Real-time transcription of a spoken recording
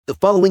The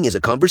following is a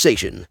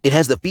conversation. It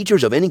has the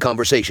features of any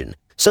conversation,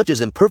 such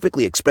as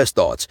imperfectly expressed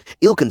thoughts,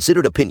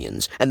 ill-considered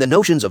opinions, and the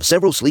notions of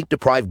several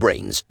sleep-deprived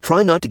brains.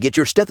 Try not to get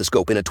your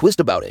stethoscope in a twist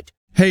about it.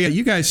 Hey,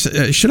 you guys,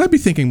 should I be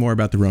thinking more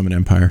about the Roman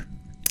Empire?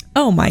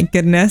 Oh my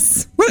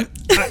goodness. What?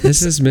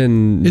 This has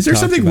been... Is there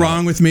something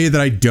wrong with me that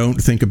I don't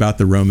think about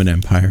the Roman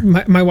Empire?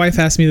 My wife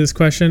asked me this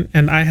question,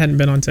 and I hadn't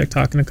been on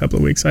TikTok in a couple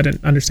of weeks, so I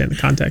didn't understand the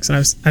context. And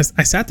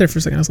I sat there for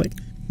a second. I was like,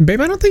 babe,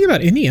 I don't think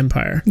about any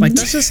empire. Like,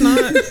 that's just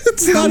not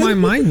how my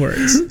mind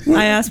works.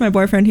 I asked my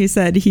boyfriend. He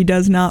said he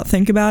does not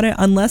think about it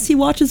unless he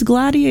watches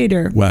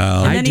Gladiator.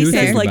 Well, and then he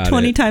says like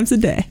 20 times a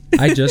day.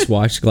 I just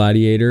watched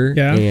Gladiator,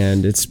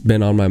 and it's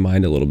been on my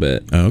mind a little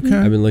bit. Okay.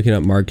 I've been looking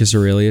at Marcus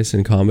Aurelius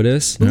and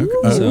Commodus.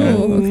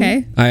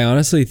 Okay. I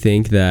honestly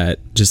think that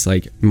just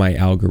like my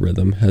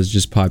algorithm has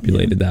just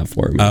populated that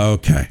for me.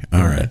 Okay.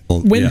 All right.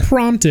 Well, When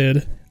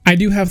prompted, I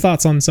do have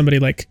thoughts on somebody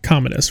like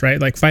Commodus, right?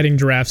 Like fighting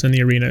giraffes in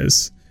the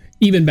arenas.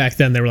 Even back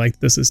then, they were like,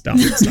 this is dumb.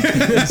 It's not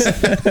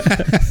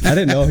I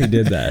didn't know he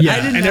did that. Yeah,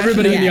 and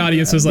everybody in the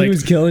audience was like,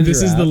 was killing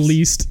this is the giraffes.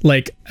 least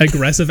like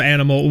aggressive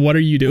animal. What are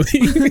you doing?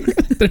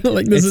 They're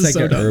like, this It's is like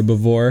so an dumb.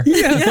 herbivore.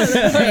 Yeah.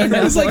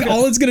 It's like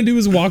all it's going to do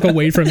is walk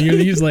away from you.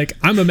 And he's like,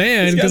 I'm a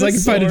man because I can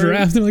fight a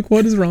giraffe. They're like,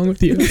 what is wrong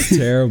with you? It's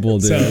terrible,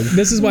 dude. So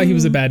this is why he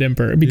was a bad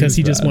emperor, because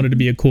he just bad. wanted to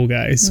be a cool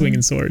guy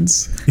swinging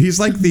swords.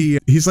 he's like the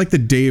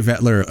Dave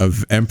Etler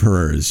of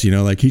emperors. You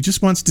know, like he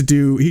just wants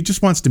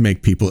to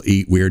make people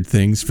eat weird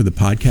things for the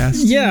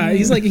podcast. Yeah,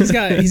 he's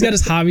got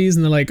his hobbies,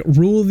 and they're like,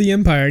 rule the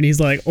empire, and he's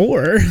like,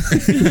 or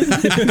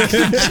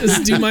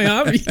just do my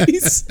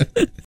hobbies.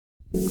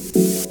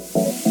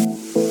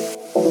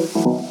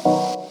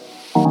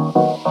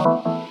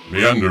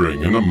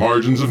 Meandering in the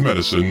margins of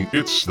medicine,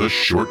 it's the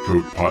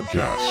Shortcoat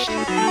Podcast.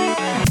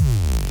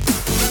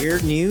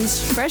 Weird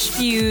news, Fresh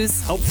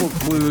views helpful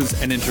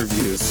clues, and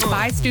interviews.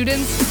 by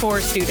students for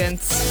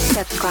students.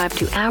 Subscribe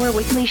to our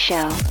weekly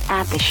show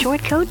at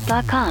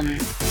theshortcoat.com.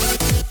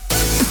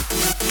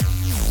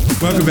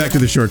 Welcome back to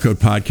the Shortcoat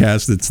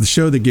Podcast. It's the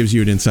show that gives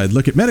you an inside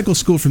look at medical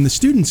school from the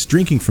students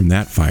drinking from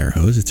that fire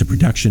hose. It's a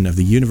production of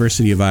the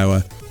University of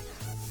Iowa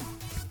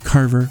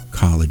Carver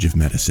College of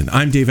Medicine.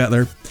 I'm Dave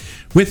Etler.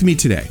 With me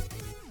today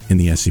in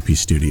the SCP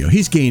studio,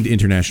 he's gained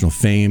international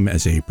fame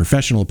as a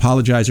professional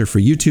apologizer for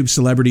YouTube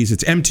celebrities.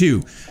 It's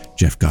M2,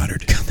 Jeff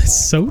Goddard. God,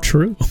 that's so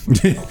true.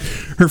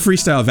 Her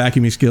freestyle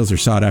vacuuming skills are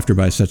sought after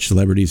by such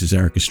celebrities as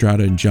Eric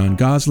Estrada and John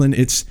Goslin.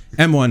 It's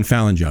M1,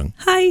 Fallon Jung.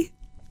 Hi.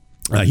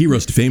 He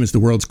rose to fame as the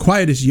world's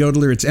quietest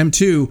yodeler. It's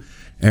M2,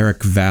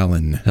 Eric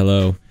Vallon.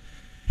 Hello.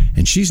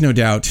 And she's no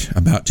doubt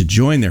about to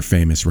join their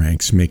famous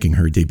ranks, making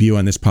her debut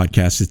on this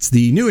podcast. It's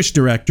the newest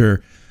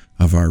director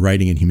of our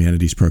Writing and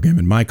Humanities program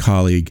and my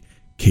colleague,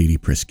 Katie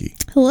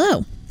Prisky.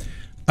 Hello.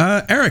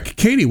 Eric,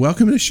 Katie,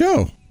 welcome to the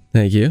show.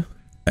 Thank you.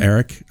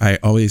 Eric, I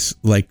always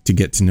like to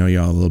get to know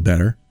y'all a little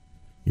better.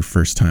 Your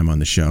first time on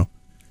the show.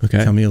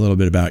 Okay. Tell me a little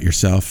bit about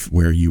yourself,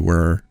 where you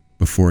were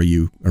before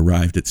you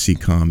arrived at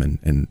CCOM,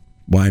 and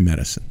why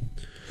medicine?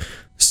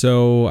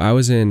 So I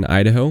was in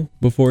Idaho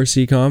before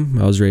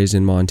CCOM. I was raised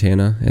in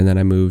Montana, and then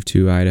I moved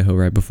to Idaho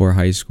right before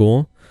high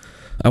school.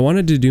 I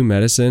wanted to do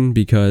medicine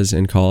because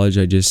in college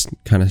I just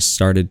kind of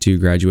started to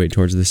graduate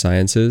towards the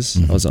sciences.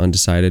 I was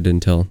undecided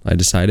until I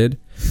decided.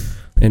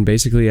 And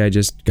basically I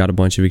just got a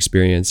bunch of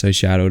experience. I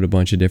shadowed a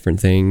bunch of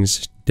different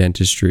things,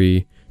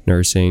 dentistry,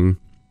 nursing,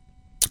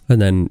 and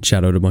then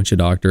shadowed a bunch of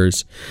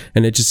doctors.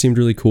 And it just seemed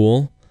really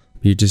cool.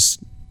 You just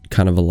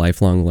kind of a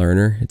lifelong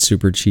learner. It's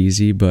super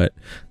cheesy, but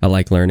I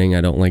like learning.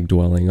 I don't like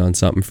dwelling on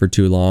something for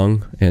too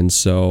long. And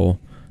so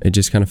it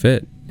just kind of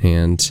fit.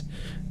 And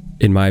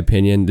in my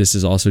opinion, this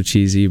is also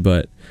cheesy,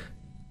 but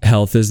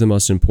health is the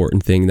most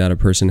important thing that a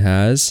person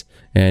has,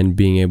 and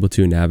being able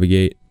to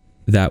navigate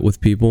that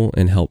with people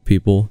and help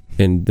people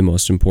in the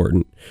most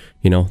important,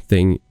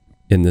 thing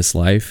in this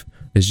life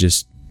is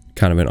just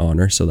kind of an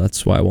honor. So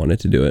that's why I wanted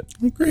to do it.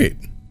 Well, great.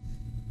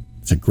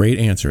 It's a great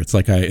answer. It's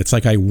like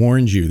I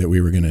warned you that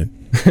we were gonna.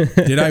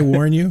 Did I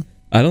warn you?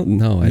 I don't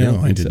know. I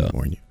didn't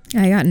warn you.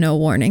 I got no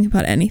warning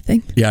about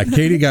anything. Yeah,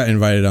 Katie got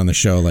invited on the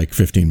show like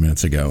 15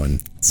 minutes ago,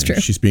 and true.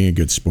 She's being a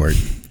good sport.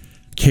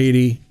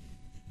 Katie,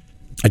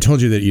 I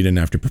told you that you didn't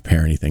have to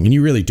prepare anything, and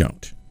you really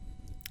don't.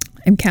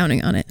 I'm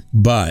counting on it.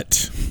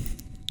 But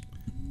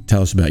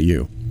tell us about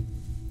you.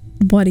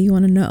 What do you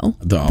want to know?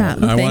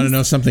 I want to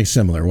know something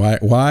similar.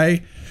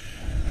 Why?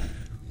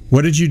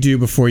 What did you do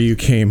before you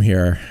came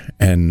here,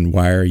 and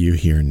why are you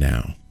here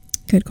now?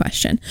 Good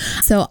question.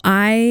 So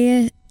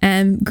I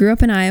grew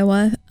up in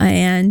Iowa,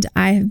 and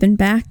I have been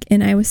back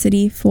in Iowa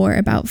City for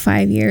about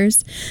 5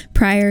 years.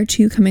 Prior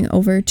to coming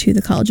over to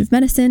the College of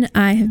Medicine,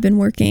 I have been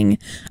working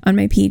on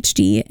my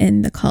PhD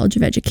in the College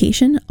of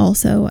Education,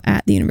 also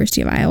at the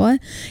University of Iowa.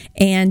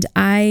 And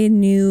I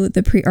know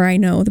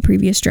the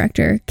previous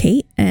director,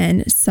 Kate,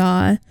 and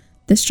saw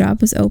this job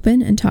was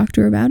open and talked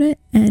to her about it,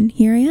 and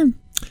here I am.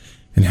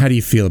 And how do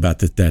you feel about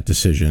that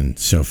decision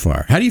so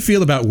far? How do you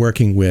feel about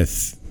working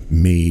with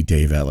me,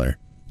 Dave Etler?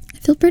 I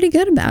feel pretty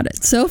good about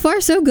it. So far,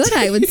 so good,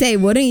 I would say.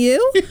 Wouldn't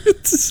you?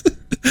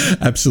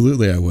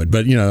 Absolutely, I would.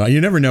 But,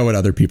 you never know what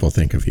other people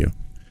think of you.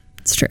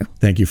 It's true.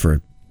 Thank you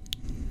for.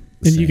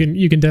 And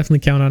you can definitely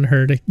count on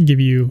her to give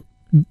you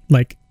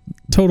like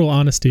total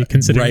honesty,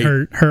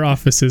 considering her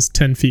office is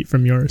 10 feet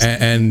from yours,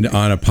 and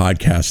on a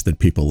podcast that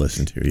people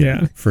listen to.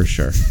 Yeah. For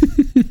sure.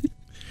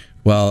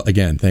 Well,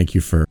 again, thank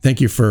you for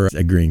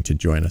agreeing to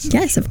join us.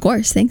 Yes, of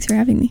course. Thanks for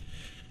having me.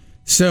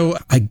 So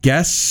I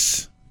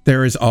guess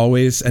there is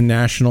always a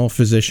national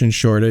physician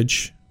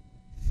shortage,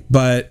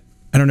 but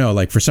I don't know.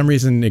 Like, for some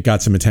reason, it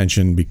got some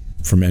attention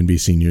from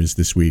NBC News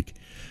this week.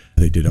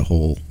 They did a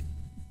whole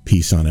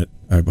piece on it,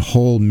 a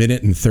whole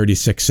minute and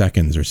 36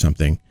 seconds or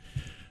something.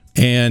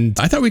 And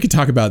I thought we could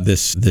talk about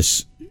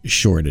this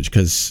shortage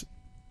because,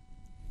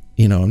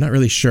 I'm not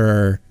really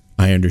sure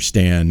I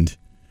understand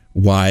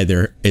why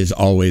there is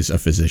always a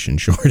physician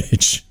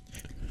shortage.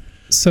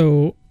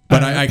 So,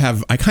 but I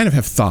kind of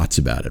have thoughts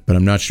about it, but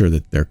I'm not sure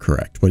that they're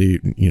correct. What do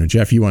you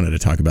Jeff, you wanted to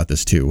talk about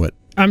this too. What?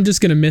 I'm just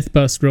going to myth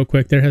bust real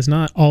quick. There has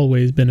not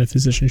always been a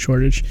physician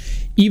shortage,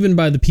 even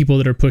by the people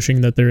that are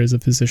pushing that there is a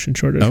physician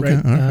shortage. Okay,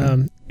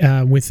 right?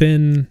 Okay.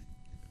 Within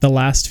the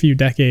last few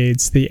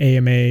decades, the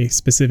AMA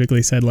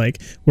specifically said,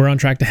 like, we're on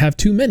track to have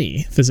too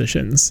many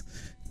physicians.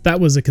 That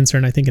was a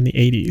concern, I think, in the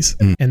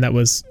 80s. And that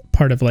was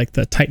part of like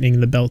the tightening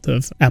the belt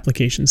of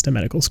applications to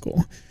medical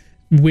school,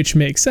 which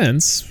makes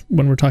sense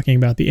when we're talking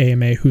about the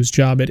AMA, whose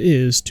job it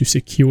is to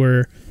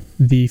secure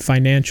the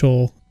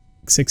financial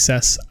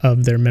success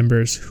of their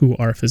members who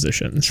are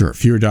physicians. Sure.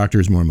 Fewer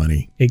doctors, more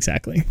money.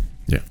 Exactly.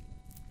 Yeah.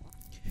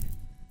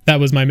 That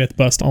was my myth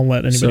bust. I'll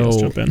let anybody else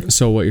jump in.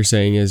 So what you're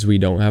saying is we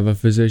don't have a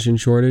physician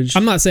shortage?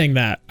 I'm not saying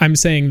that. I'm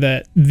saying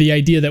that the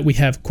idea that we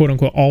have, quote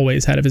unquote,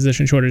 always had a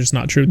physician shortage is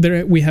not true.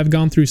 We have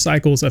gone through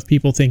cycles of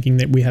people thinking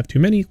that we have too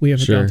many. We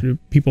have gone through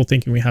people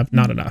thinking we have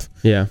not enough.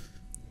 Yeah.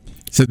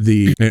 So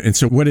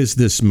what is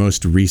this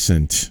most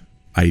recent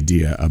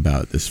idea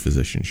about this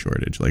physician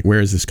shortage? Like,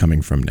 where is this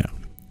coming from now?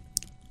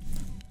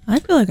 I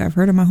feel like I've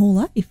heard it my whole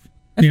life.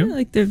 I feel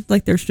like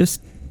there's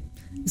just,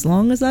 as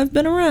long as I've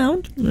been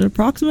around,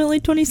 approximately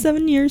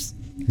 27 years.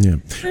 Yeah.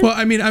 Well,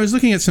 I mean, I was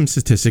looking at some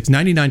statistics.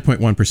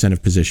 99.1%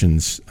 of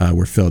positions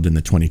were filled in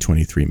the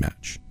 2023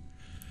 match.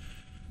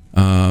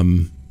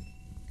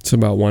 It's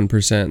about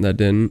 1% that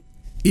didn't.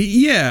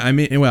 Yeah. I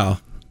mean,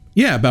 well,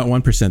 yeah, about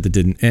 1% that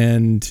didn't.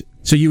 And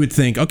so you would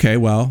think, okay,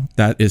 well,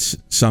 that is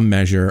some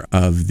measure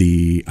of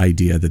the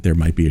idea that there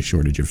might be a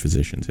shortage of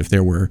physicians. If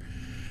there were,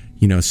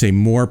 say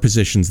more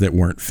positions that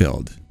weren't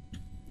filled,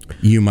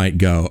 you might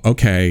go,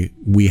 okay,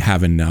 we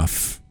have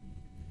enough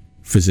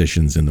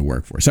physicians in the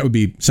workforce. That would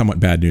be somewhat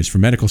bad news for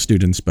medical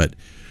students, but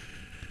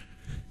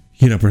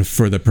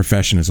for the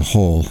profession as a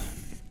whole.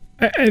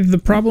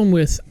 The problem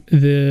with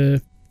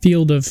the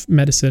field of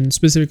medicine,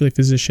 specifically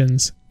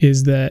physicians,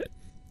 is that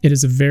it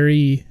is a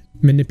very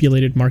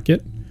manipulated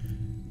market.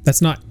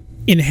 That's not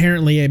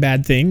inherently a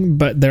bad thing,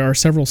 but there are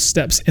several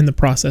steps in the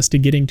process to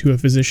getting to a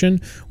physician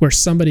where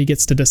somebody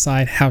gets to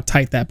decide how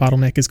tight that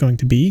bottleneck is going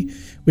to be,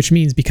 which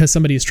means because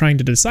somebody is trying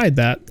to decide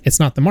that, it's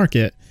not the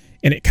market,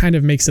 and it kind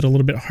of makes it a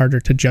little bit harder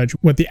to judge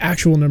what the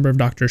actual number of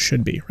doctors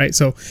should be, right?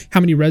 So how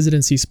many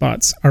residency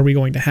spots are we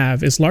going to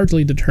have is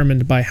largely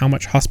determined by how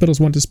much hospitals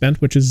want to spend,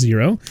 which is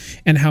 0,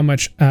 and how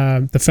much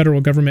the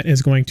federal government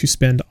is going to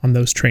spend on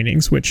those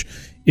trainings, which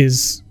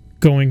is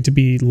going to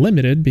be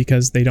limited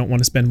because they don't want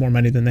to spend more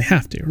money than they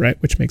have to, right?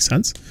 Which makes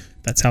sense.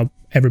 That's how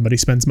everybody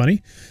spends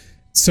money.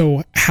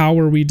 So how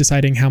are we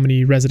deciding how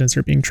many residents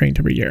are being trained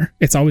every year?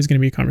 It's always going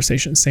to be a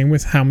conversation. Same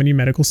with how many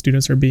medical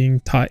students are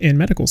being taught in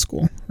medical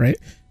school, right?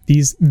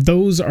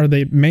 Those are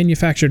the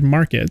manufactured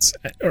markets,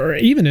 or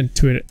even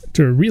to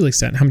a real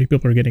extent, how many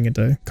people are getting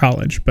into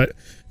college. But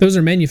those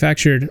are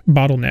manufactured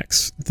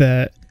bottlenecks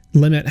that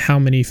limit how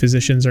many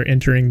physicians are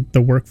entering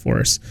the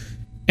workforce.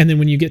 And then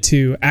when you get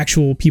to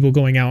actual people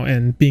going out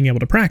and being able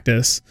to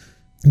practice,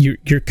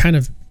 you're kind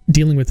of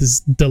dealing with this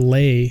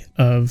delay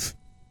of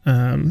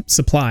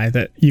supply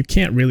that you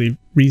can't really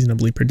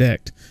reasonably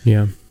predict.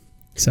 Yeah.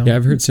 So yeah,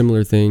 I've heard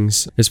similar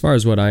things. As far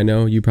as what I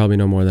know, you probably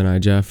know more than I,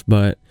 Jeff,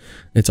 but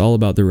it's all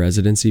about the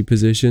residency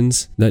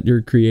positions that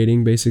you're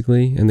creating,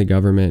 basically, and the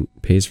government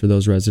pays for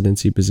those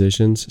residency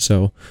positions.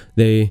 So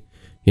they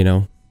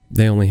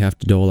only have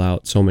to dole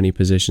out so many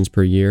positions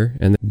per year,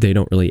 and they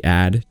don't really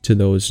add to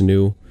those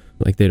new,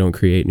 like they don't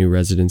create new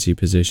residency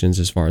positions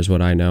as far as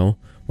what I know,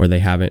 or they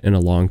haven't in a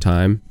long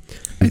time.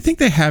 I think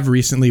they have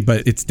recently,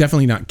 but it's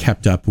definitely not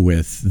kept up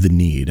with the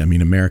need. I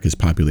mean, America's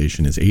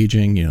population is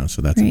aging,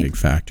 so that's a big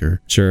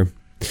factor. Sure.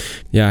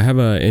 Yeah, I have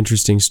an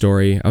interesting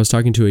story. I was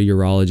talking to a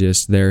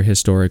urologist. They're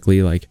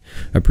historically like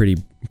a pretty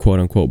quote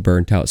unquote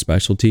burnt out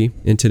specialty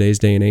in today's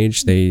day and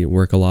age. They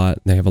work a lot.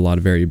 They have a lot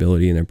of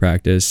variability in their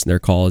practice. Their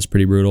call is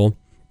pretty brutal.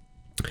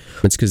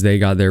 It's because they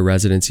got their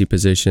residency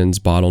positions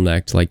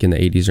bottlenecked like in the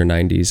 80s or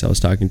 90s. I was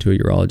talking to a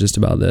urologist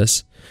about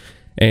this.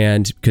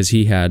 And because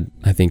he had,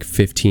 I think,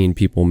 15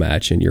 people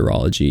match in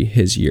urology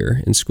his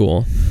year in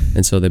school.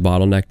 And so they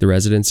bottlenecked the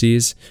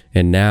residencies.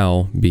 And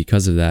now,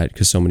 because of that,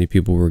 because so many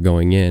people were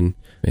going in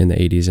the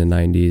 80s and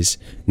 90s,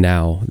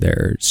 now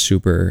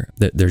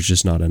there's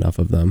just not enough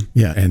of them.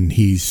 Yeah, and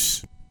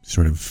he's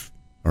sort of,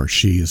 or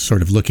she is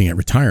sort of looking at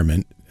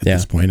retirement at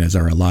this point, as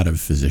are a lot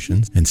of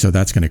physicians. And so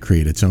that's going to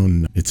create its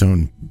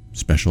own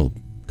special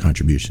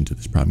contribution to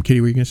this problem.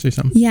 Kitty, were you going to say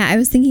something? Yeah, I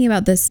was thinking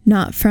about this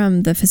not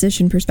from the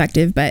physician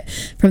perspective, but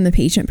from the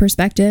patient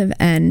perspective,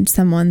 and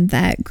someone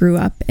that grew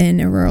up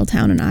in a rural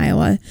town in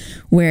Iowa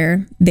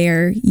where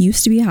there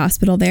used to be a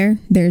hospital there.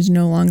 There's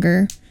no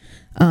longer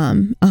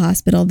a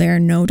hospital. There are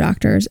no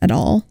doctors at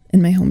all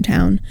in my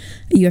hometown.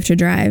 You have to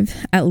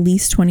drive at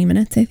least 20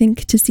 minutes, I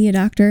think, to see a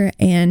doctor,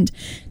 and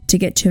to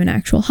get to an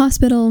actual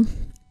hospital,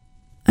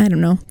 I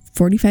don't know,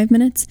 45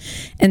 minutes.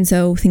 And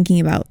so thinking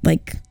about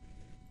like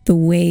the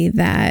way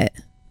that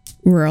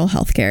rural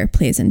healthcare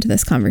plays into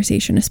this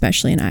conversation,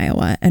 especially in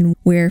Iowa, and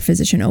where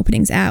physician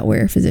openings at,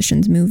 where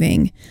physicians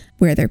moving,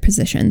 where their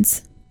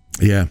positions.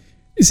 Yeah.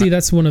 See,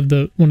 that's one of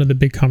the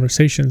big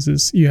conversations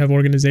is you have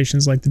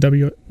organizations like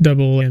the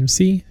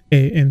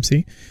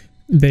AMC.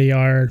 They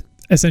are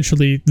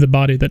essentially the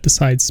body that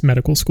decides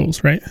medical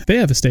schools, right? They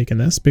have a stake in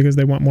this because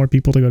they want more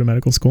people to go to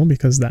medical school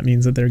because that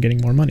means that they're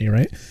getting more money,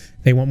 right?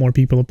 They want more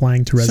people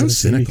applying to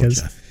residency. So cynical,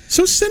 Jeff.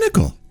 So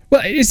cynical.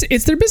 Well,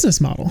 it's their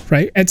business model,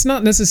 right? It's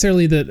not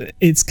necessarily that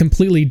it's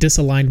completely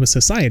disaligned with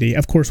society.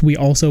 Of course, we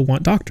also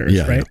want doctors,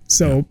 right?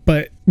 So,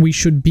 but we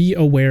should be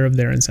aware of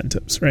their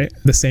incentives, right?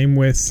 The same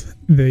with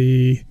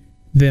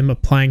them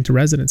applying to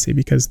residency,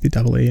 because the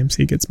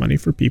AAMC gets money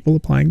for people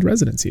applying to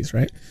residencies,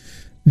 right?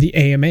 The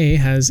AMA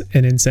has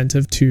an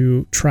incentive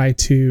to try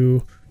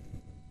to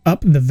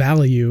up the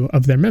value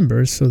of their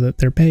members so that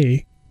their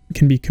pay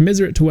can be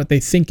commensurate to what they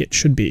think it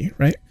should be,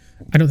 right?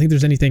 I don't think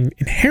there's anything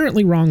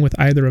inherently wrong with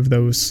either of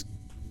those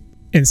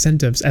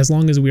incentives as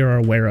long as we are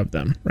aware of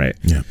them, right?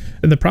 Yeah.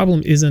 The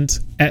problem isn't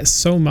as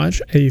so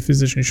much a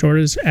physician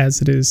shortage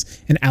as it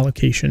is an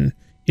allocation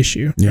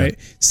issue, right?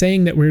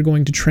 Saying that we're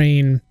going to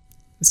train,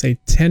 say,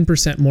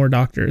 10% more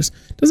doctors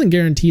doesn't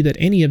guarantee that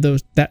any of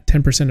that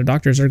 10% of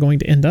doctors are going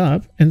to end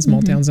up in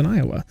small towns in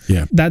Iowa.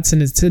 Yeah. That's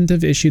an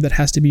incentive issue that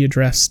has to be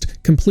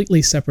addressed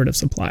completely separate of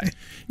supply.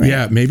 Right?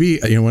 Yeah, maybe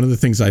one of the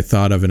things I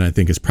thought of, and I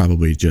think is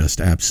probably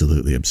just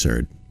absolutely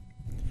absurd,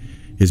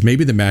 is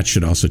maybe the match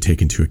should also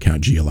take into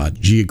account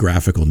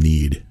geographical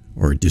need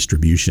or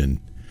distribution,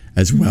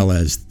 as well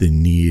as the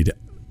need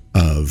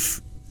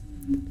of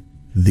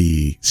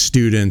the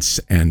students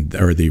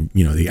or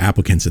the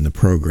applicants in the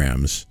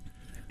programs.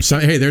 So,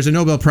 hey, there's a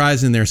Nobel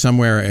Prize in there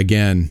somewhere,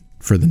 again,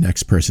 for the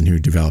next person who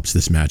develops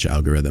this match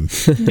algorithm.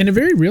 In a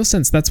very real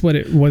sense, that's what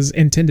it was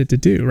intended to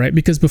do, right?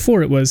 Because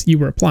before it was you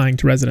were applying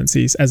to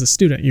residencies as a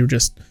student. You were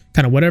just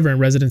kind of whatever, and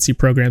residency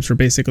programs were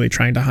basically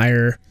trying to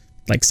hire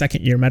like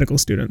second year medical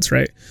students,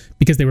 right?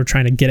 Because they were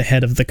trying to get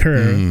ahead of the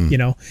curve,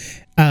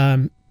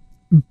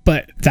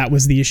 But that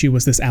was the issue,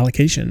 was this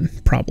allocation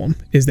problem,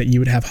 is that you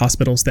would have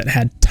hospitals that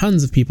had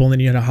tons of people, and then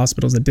you had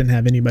hospitals that didn't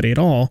have anybody at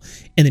all,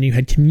 and then you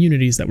had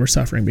communities that were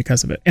suffering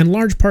because of it. In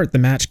large part, the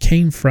match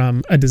came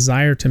from a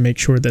desire to make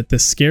sure that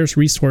this scarce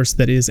resource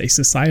that is a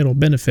societal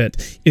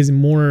benefit is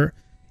more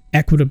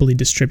equitably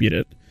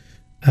distributed.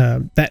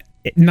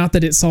 Not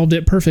that it solved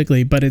it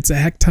perfectly, but it's a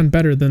heck ton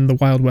better than the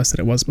Wild West that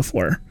it was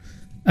before.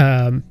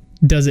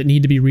 Does it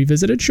need to be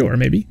revisited? Sure,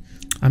 maybe.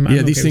 I'm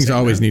okay these things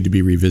always need to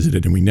be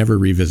revisited, and we never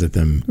revisit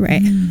them.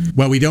 Right.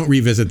 Well, we don't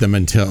revisit them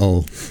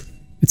until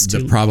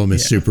the problem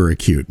is super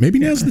acute. Maybe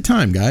now's the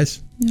time,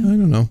 guys. I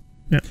don't know.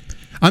 Yeah.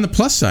 On the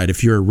plus side,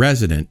 if you're a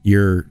resident,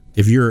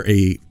 if you're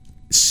a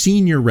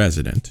senior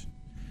resident,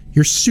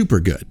 you're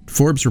super good.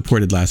 Forbes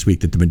reported last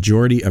week that the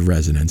majority of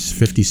residents,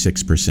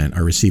 56%,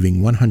 are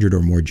receiving 100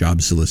 or more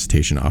job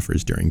solicitation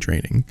offers during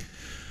training.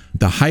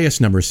 The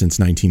highest number since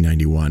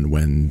 1991,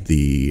 when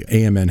the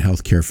AMN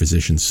Healthcare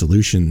Physician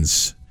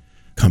Solutions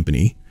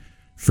Company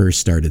first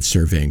started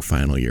surveying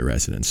final year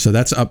residents. So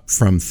that's up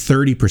from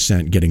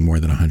 30% getting more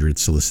than 100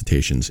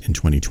 solicitations in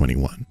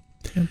 2021.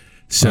 Yeah.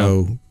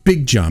 So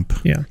big jump.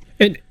 Yeah.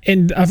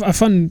 And a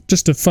fun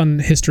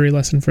history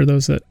lesson for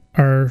those that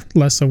are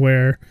less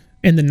aware.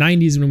 In the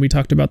 90s, when we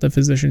talked about the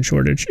physician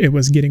shortage, it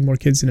was getting more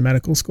kids into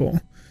medical school.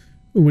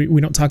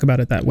 We don't talk about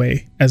it that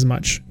way as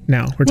much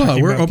now.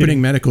 We're opening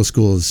medical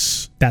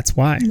schools. That's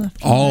why.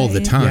 All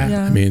the time.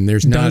 Yeah. I mean,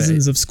 there's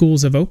dozens of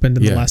schools have opened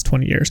in the last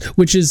 20 years,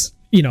 which is,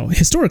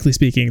 historically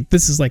speaking,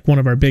 this is like one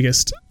of our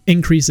biggest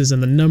increases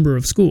in the number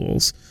of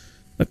schools.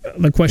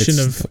 The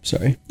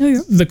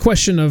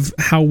question of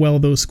how well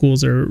those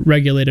schools are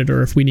regulated,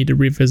 or if we need to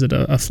revisit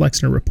a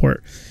Flexner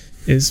report,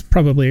 is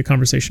probably a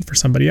conversation for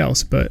somebody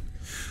else. But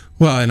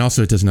well, and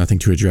also it does nothing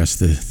to address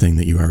the thing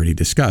that you already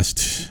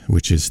discussed,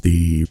 which is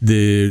the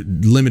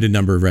limited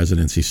number of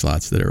residency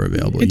slots that are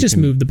available. It just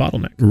moved the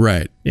bottleneck.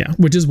 Right. Yeah,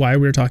 which is why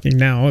we're talking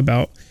now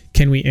about,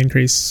 can we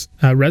increase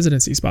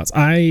residency spots?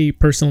 I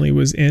personally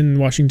was in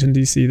Washington,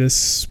 D.C. this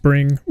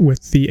spring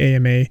with the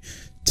AMA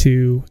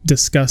to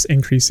discuss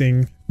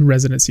increasing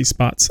residency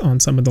spots on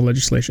some of the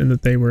legislation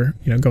that they were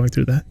going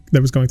through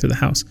the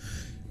House.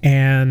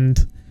 And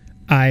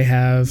I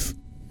have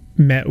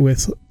met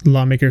with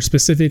lawmakers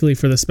specifically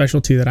for the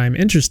specialty that I'm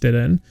interested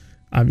in.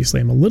 Obviously,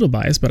 I'm a little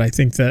biased, but I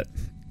think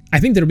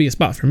there'll be a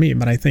spot for me.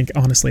 But I think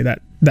honestly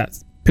that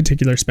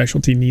particular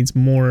specialty needs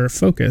more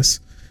focus,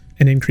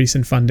 an increase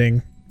in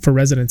funding, for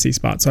residency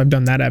spots. So I've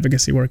done that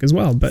advocacy work as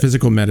well. But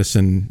Physical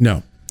medicine,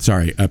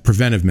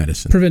 preventive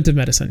medicine. Preventive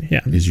medicine,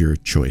 yeah. Is your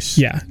choice.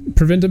 Yeah.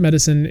 Preventive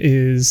medicine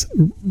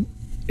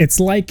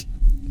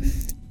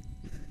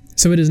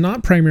so it is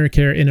not primary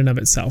care in and of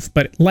itself,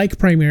 but like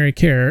primary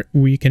care,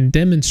 we can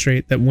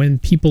demonstrate that when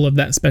people of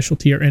that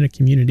specialty are in a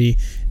community,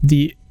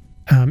 the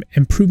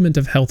improvement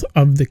of health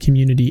of the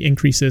community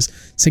increases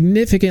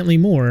significantly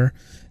more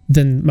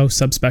than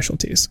most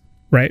subspecialties,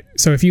 right?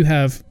 So if you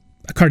have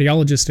a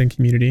cardiologist in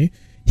community,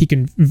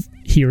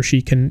 he or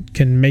she can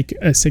make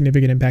a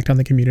significant impact on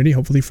the community,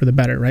 hopefully for the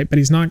better, right? But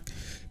he's not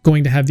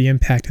going to have the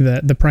impact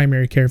that the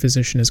primary care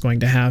physician is going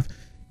to have,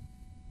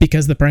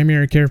 because the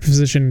primary care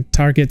physician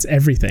targets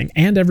everything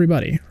and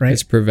everybody, right?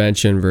 It's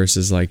prevention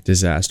versus like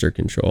disaster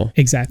control.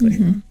 Exactly.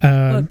 Mm-hmm.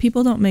 But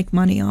people don't make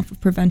money off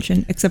of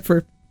prevention, except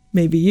for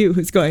maybe you,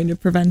 who's going to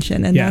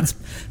prevention. And that's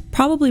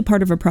probably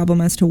part of a problem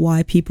as to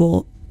why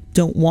people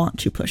don't want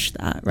to push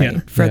that,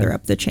 right? Further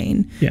up the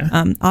chain. Yeah.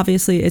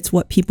 Obviously, it's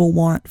what people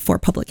want for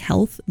public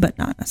health, but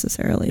not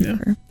necessarily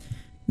for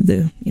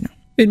the,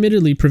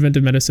 Admittedly,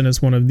 preventive medicine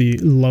is one of the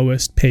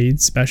lowest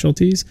paid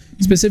specialties,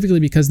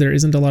 specifically because there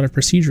isn't a lot of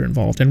procedure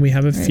involved, and we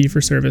have a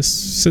fee-for-service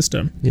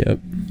system. Yep.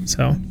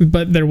 So,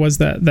 but there was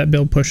that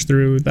bill pushed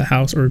through the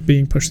House, or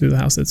being pushed through the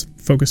House, that's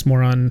focused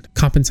more on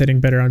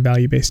compensating better on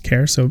value-based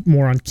care, so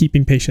more on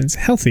keeping patients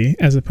healthy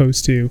as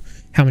opposed to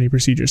how many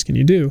procedures can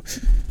you do.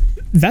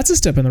 That's a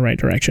step in the right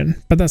direction,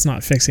 but that's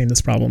not fixing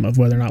this problem of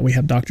whether or not we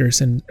have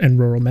doctors in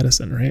rural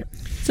medicine, right?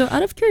 So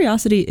out of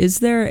curiosity, is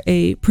there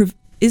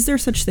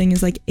such thing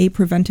as like a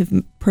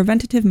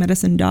preventative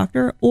medicine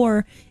doctor,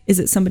 or is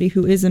it somebody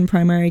who is in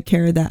primary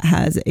care that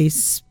has a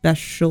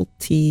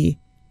specialty,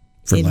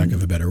 for lack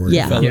of a better word?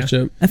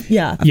 Fellowship.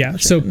 Yeah.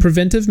 So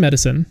preventive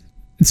medicine.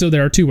 So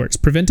there are two words,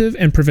 preventive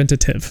and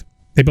preventative.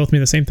 They both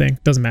mean the same thing.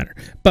 Doesn't matter.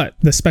 But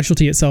the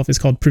specialty itself is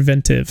called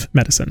preventive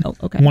medicine. Oh,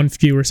 okay. One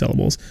fewer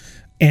syllables.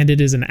 And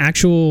it is an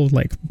actual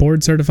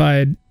board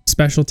certified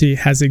specialty,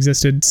 has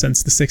existed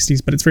since the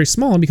 60s, but it's very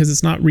small because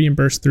it's not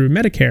reimbursed through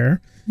Medicare.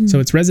 So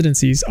its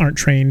residencies aren't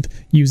trained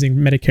using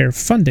Medicare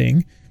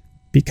funding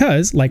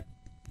because, like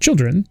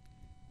children,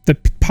 the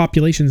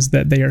populations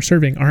that they are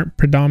serving aren't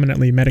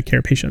predominantly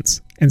Medicare patients.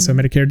 And so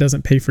Medicare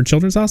doesn't pay for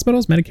children's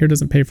hospitals. Medicare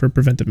doesn't pay for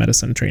preventive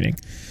medicine training.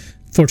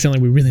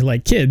 Fortunately, we really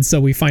like kids, so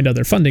we find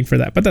other funding for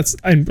that. But that's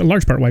in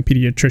large part why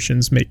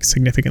pediatricians make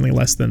significantly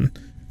less than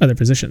other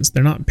physicians.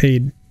 They're not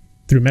paid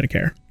through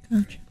Medicare.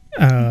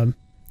 Gotcha.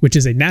 Which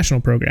is a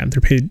national program.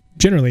 They're paid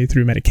generally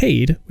through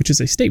Medicaid, which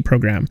is a state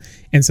program.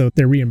 And so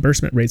their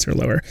reimbursement rates are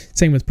lower.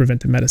 Same with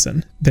preventive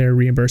medicine. Their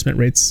reimbursement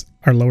rates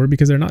are lower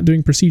because they're not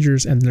doing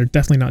procedures, and they're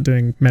definitely not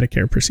doing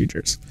Medicare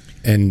procedures.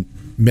 And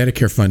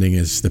Medicare funding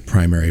is the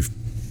primary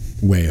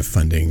way of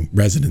funding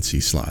residency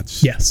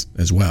slots. Yes.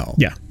 As well.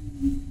 Yeah.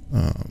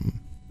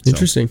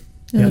 Interesting.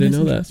 I didn't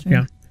know that.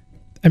 Yeah.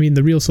 I mean,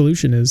 the real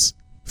solution is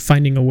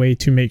finding a way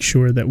to make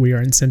sure that we are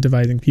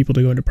incentivizing people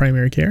to go into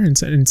primary care and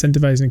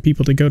incentivizing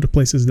people to go to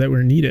places that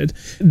were needed.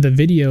 The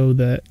video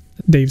that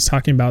Dave's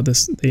talking about, the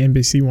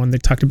NBC one, they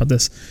talked about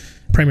this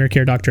primary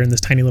care doctor in this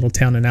tiny little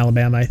town in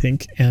Alabama, I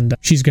think, and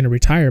she's going to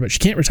retire, but she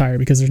can't retire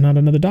because there's not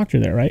another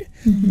doctor there, right?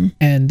 Mm-hmm.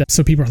 And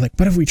so people are like,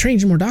 but if we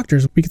trained more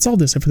doctors, we could solve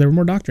this if there were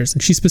more doctors.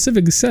 And she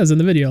specifically says in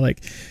the video,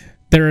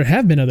 there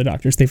have been other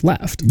doctors, they've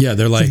left. Yeah,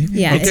 they're like,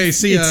 okay,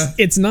 see ya.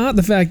 It's not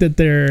the fact that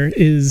there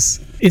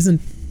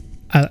isn't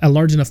a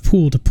large enough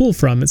pool to pull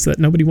from. It's that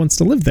nobody wants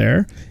to live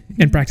there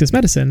and practice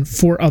medicine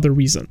for other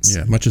reasons.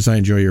 Yeah, much as I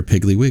enjoy your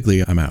Piggly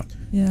Wiggly, I'm out.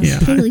 Yeah.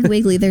 Piggly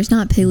Wiggly. There's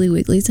not Piggly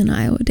Wigglies in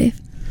Iowa,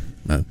 Dave.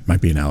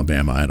 Might be in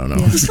Alabama. I don't know.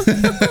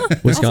 Yeah.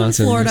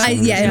 Wisconsin. Florida.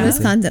 In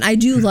Wisconsin. I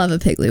do love a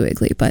Piggly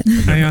Wiggly, but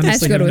I have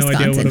honestly to go have to no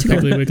idea what a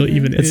Wisconsin Piggly Wiggly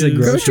even is. It's a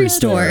grocery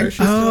store.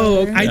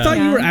 Oh, I thought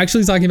you were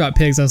actually talking about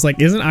pigs. I was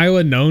like, isn't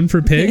Iowa known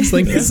for pigs?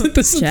 Isn't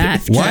this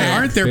Jeff, Why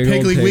aren't there Big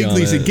old Piggly pig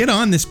Wigglies? on it. Get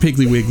on this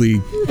Piggly Wiggly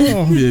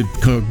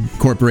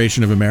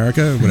Corporation of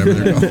America, whatever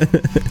they're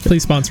called.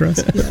 Please sponsor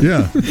us.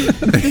 Yeah.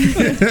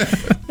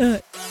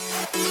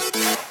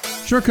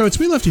 Short Coats,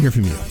 we love to hear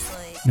from you,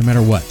 no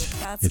matter what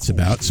it's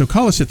about. So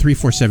call us at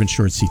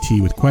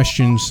 347-SHORT-CT with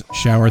questions,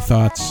 shower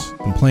thoughts,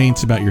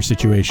 complaints about your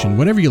situation,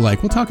 whatever you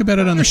like. We'll talk about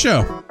it on the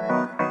show.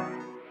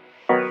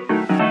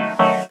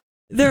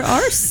 There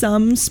are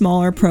some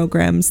smaller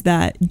programs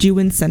that do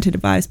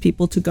incentivize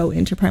people to go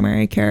into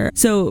primary care.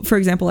 So, for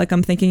example,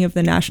 I'm thinking of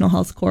the National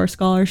Health Corps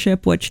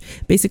Scholarship, which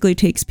basically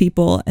takes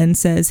people and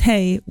says,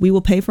 hey, we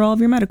will pay for all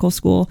of your medical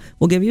school.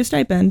 We'll give you a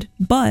stipend,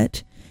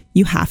 but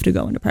you have to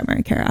go into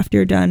primary care after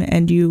you're done,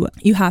 and you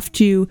have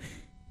to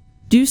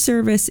do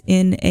service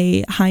in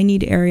a high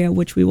need area,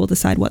 which we will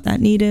decide what that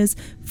need is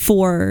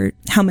for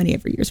how many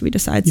every years we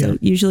decide. So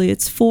usually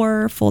it's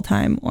 4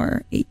 full-time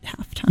or 8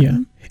 half-time. Yeah.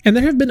 And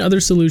there have been other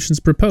solutions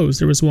proposed.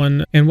 There was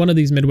one in one of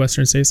these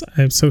Midwestern states.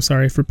 I'm so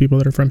sorry for people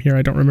that are from here.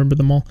 I don't remember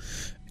them all.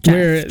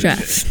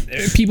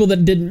 people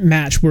that didn't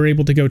match were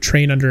able to go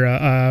train under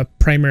a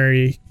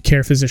primary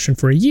care physician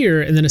for a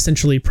year and then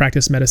essentially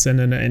practice medicine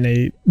in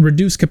a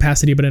reduced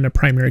capacity, but in a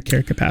primary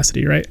care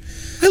capacity, right?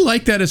 I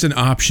like that as an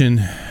option.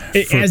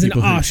 As an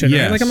option,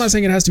 yes. right? Like, I'm not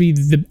saying it has to be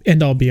the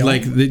end all be all.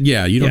 Like,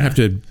 you don't have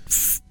to,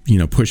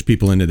 push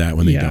people into that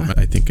when they don't.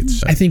 I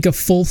think a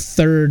full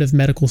third of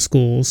medical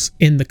schools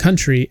in the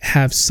country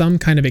have some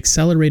kind of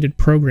accelerated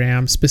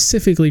program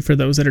specifically for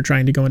those that are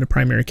trying to go into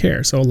primary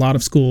care. So a lot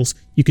of schools,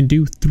 you can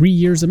do 3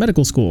 years of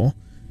medical school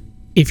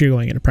if you're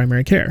going into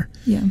primary care.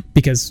 Yeah.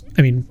 Because,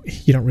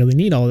 you don't really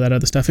need all of that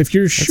other stuff if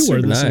you're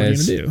sure this is what you're going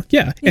to do.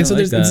 Yeah. And so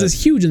there's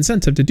this huge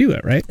incentive to do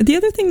it, right? The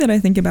other thing that I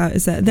think about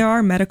is that there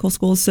are medical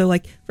schools. So,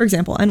 like, for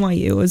example,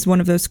 NYU is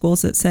one of those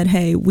schools that said,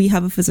 hey, we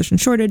have a physician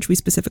shortage. We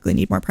specifically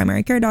need more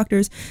primary care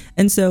doctors.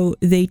 And so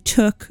they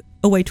took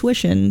away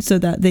tuition so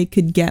that they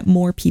could get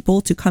more people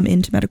to come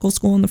into medical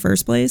school in the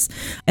first place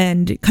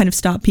and kind of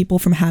stop people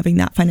from having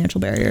that financial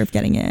barrier of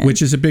getting in.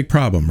 Which is a big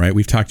problem, right?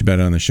 We've talked about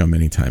it on the show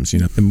many times.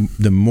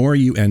 The more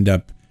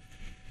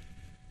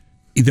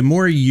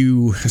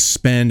you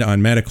spend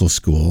on medical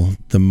school,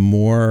 the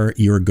more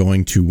you're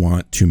going to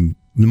the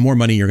more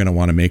money you're going to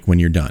want to make when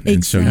you're done. Exactly.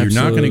 And so you're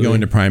not going to go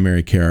into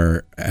primary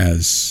care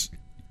as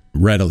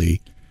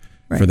readily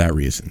for that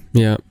reason.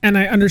 Yeah. And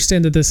I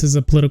understand that this is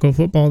a political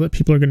football that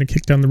people are going to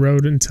kick down the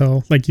road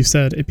until, like you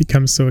said, it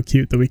becomes so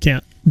acute that we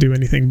can't do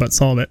anything but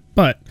solve it.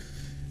 But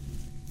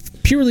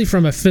purely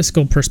from a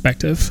fiscal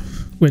perspective,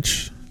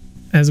 which,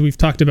 as we've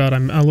talked about,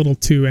 I'm a little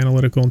too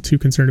analytical and too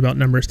concerned about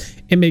numbers,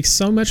 it makes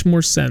so much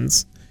more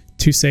sense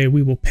to say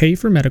we will pay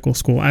for medical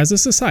school as a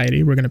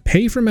society. We're going to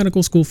pay for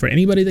medical school for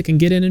anybody that can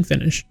get in and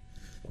finish.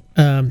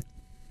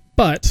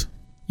 But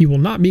you will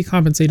not be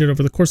compensated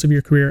over the course of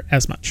your career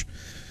as much.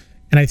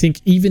 And I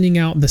think evening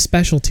out the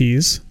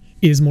specialties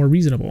is more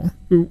reasonable.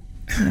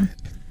 Yeah.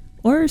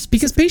 Or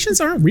because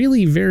patients aren't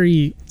really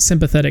very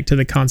sympathetic to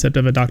the concept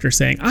of a doctor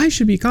saying, I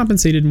should be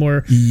compensated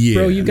more.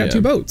 Bro, you've got 2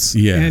 boats.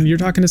 Yeah. And you're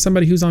talking to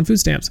somebody who's on food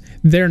stamps.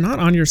 They're not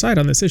on your side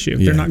on this issue.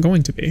 Yeah. They're not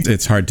going to be.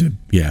 It's hard to,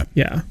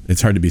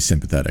 it's hard to be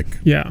sympathetic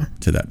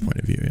to that point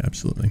of view. Yeah,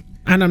 absolutely.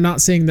 And I'm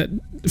not saying that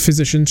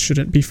physicians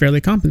shouldn't be fairly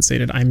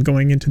compensated. I'm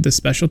going into this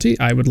specialty.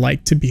 I would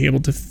like to be able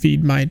to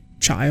feed my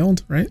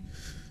child, right?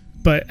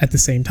 But at the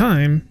same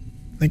time,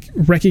 like,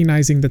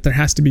 recognizing that there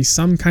has to be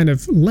some kind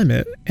of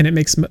limit, and it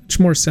makes much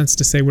more sense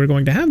to say we're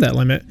going to have that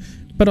limit,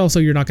 but also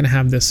you're not going to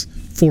have this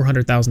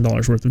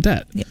 $400,000 worth of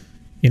debt. Yeah.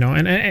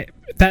 And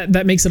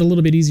that makes it a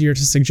little bit easier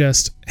to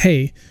suggest,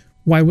 hey,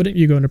 why wouldn't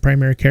you go into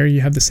primary care?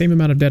 You have the same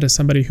amount of debt as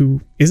somebody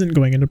who isn't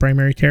going into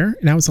primary care.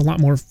 Now it's a lot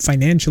more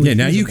financially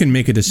feasible. Now you can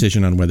make a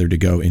decision on whether to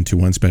go into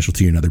one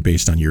specialty or another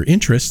based on your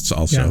interests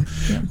also,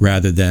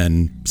 rather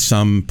than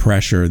some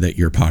pressure that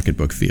your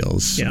pocketbook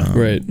feels. Yeah.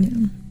 Right. Yeah.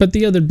 But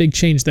the other big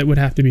change that would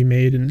have to be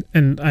made,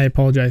 and I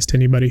apologize to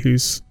anybody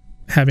who's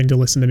having to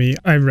listen to me.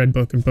 I've read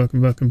book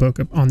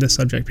on this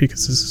subject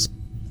because this is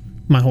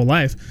my whole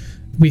life.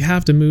 We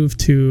have to move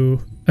to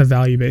a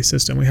value-based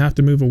system. We have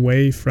to move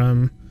away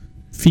from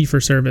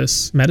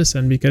fee-for-service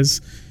medicine,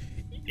 because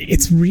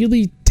it's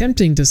really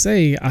tempting to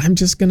say, I'm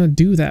just going to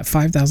do that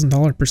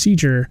 $5,000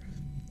 procedure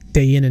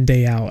day in and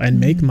day out and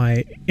make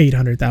my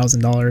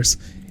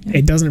 $800,000.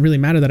 It doesn't really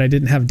matter that I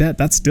didn't have debt.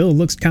 That still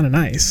looks kind of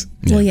nice.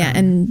 Well, yeah.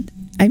 And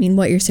I mean,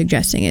 what you're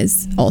suggesting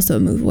is also a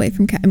move away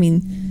from,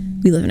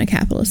 we live in a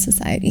capitalist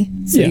society,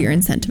 so you're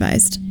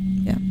incentivized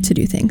to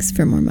do things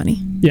for more money.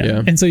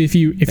 Yeah. And so if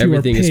you everything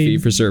are paid, is fee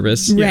for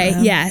service. Right.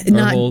 Yeah.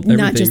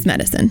 Not just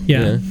medicine.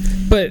 Yeah.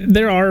 But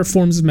there are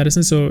forms of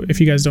medicine. So if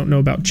you guys don't know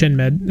about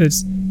ChenMed,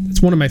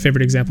 it's one of my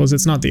favorite examples.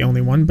 It's not the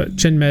only one, but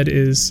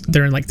ChenMed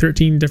they're in like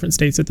 13 different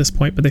states at this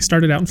point, but they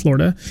started out in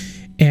Florida,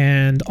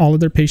 and all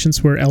of their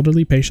patients were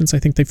elderly patients. I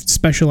think they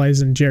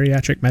specialize in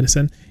geriatric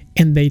medicine,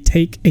 and they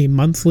take a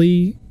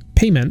monthly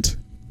payment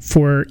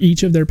for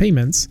each of their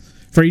patients,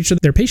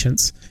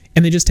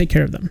 and they just take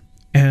care of them.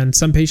 And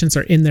some patients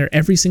are in there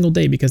every single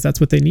day because that's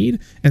what they need.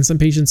 And some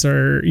patients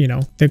are,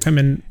 they come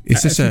in a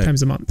few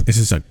times a month. Is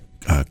this a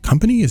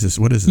company?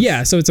 What is this?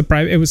 Yeah, so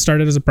it was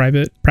started as a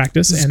private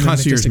practice. And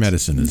concierge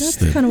medicine is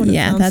kind of what it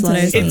sounds that's like. what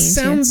I was thinking. It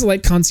sounds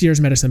like concierge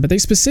medicine, but they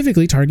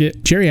specifically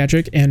target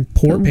geriatric and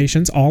poor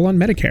patients all on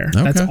Medicare.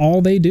 Okay. That's all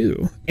they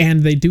do.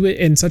 And they do it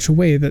in such a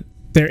way that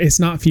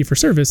it's not fee for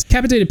service.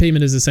 Capitated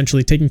payment is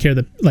essentially taking care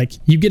of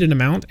you get an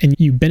amount and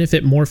you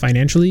benefit more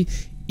financially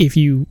if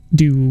you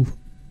do...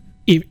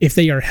 If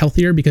they are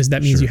healthier, because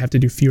that means you have to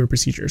do fewer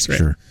procedures, right?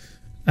 Sure.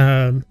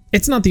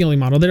 It's not the only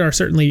model. There are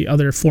certainly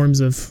other forms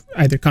of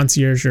either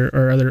concierge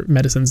or other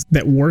medicines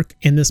that work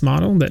in this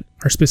model that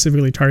are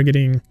specifically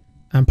targeting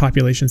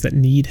populations that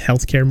need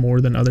healthcare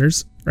more than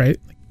others, right?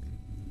 Like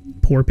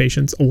poor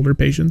patients, older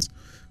patients.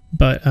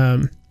 But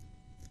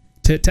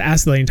to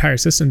ask the entire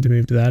system to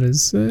move to that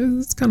it's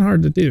kind of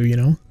hard to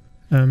do,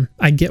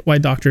 I get why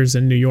doctors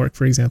in New York,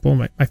 for example,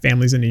 my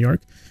family's in New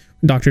York,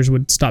 doctors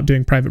would stop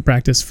doing private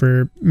practice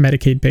for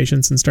Medicaid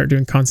patients and start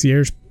doing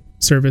concierge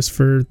service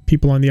for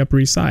people on the Upper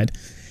East Side.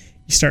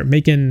 You start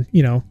making,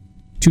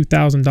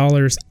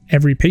 $2,000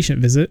 every patient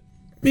visit.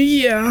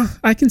 Yeah,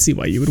 I can see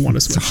why you would want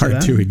to switch. It's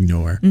hard to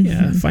ignore.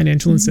 Yeah,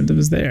 financial incentive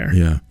is there.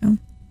 Yeah.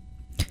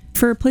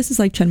 For places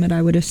like ChenMed,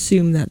 I would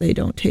assume that they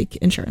don't take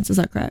insurance. Is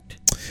that correct?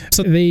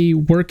 So they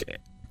work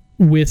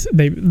with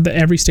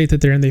every state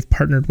that they're in. They've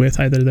partnered with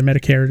either the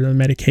Medicare or the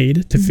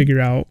Medicaid to figure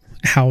out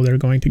how they're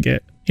going to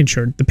get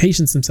insured. The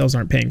patients themselves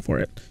aren't paying for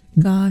it.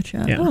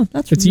 Gotcha. Yeah. Oh,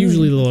 that's it's really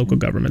usually the local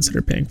governments that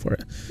are paying for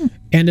it.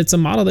 And it's a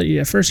model that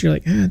at first you're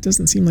like, it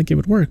doesn't seem like it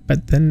would work,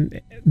 but then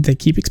they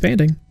keep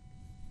expanding,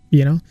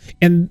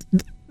 And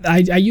I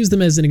use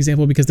them as an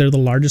example because they're the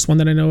largest one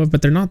that I know of,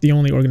 but they're not the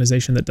only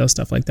organization that does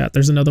stuff like that.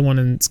 There's another one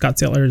in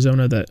Scottsdale,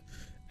 Arizona that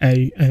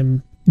I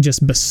am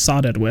just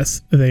besotted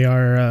with. They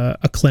are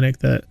a clinic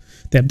that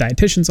they have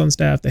dietitians on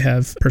staff, they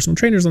have personal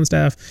trainers on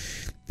staff,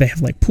 they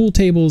have like pool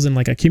tables and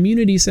like a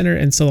community center.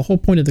 And so the whole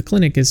point of the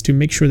clinic is to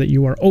make sure that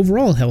you are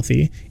overall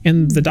healthy.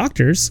 And the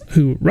doctors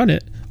who run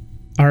it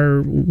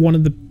are one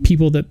of the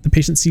people that the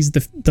patient sees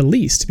the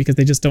least, because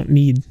they just don't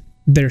need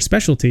their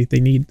specialty. They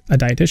need a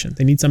dietitian.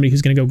 They need somebody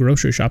who's going to go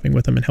grocery shopping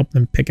with them and help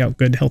them pick out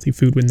good, healthy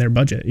food within their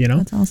budget,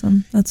 That's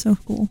awesome. That's so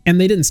cool. And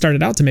they didn't start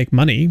it out to make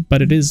money,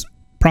 but it is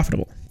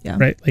profitable. Yeah.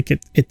 Right? Like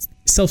it's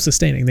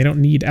self-sustaining. They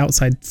don't need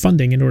outside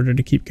funding in order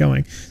to keep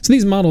going. So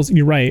these models,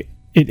 you're right,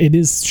 it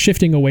is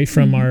shifting away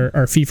from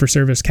our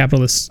fee-for-service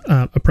capitalist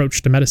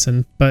approach to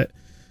medicine. But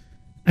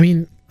I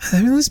mean,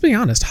 let's be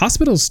honest.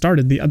 Hospitals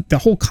started, the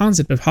whole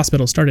concept of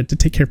hospitals started to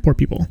take care of poor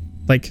people.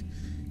 Like,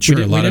 Sure,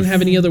 we didn't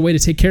have any other way to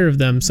take care of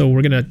them, so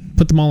we're going to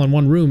put them all in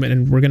one room,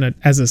 and we're going to,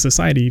 as a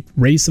society,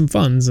 raise some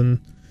funds and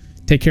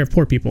take care of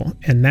poor people.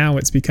 And now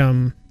it's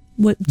become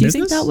What do you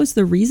think that was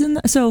the reason?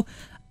 So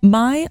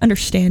my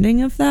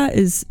understanding of that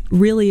is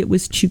really it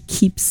was to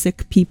keep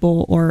sick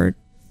people or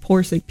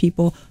poor sick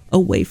people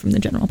away from the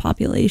general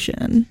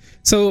population.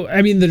 So,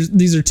 I mean,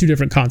 these are two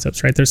different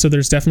concepts, right? There's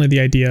definitely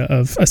the idea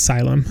of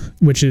asylum,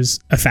 which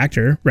is a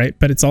factor, right?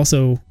 But it's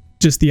also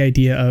just the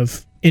idea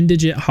of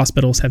indigent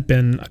hospitals have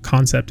been a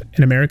concept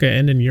in America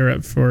and in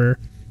Europe for,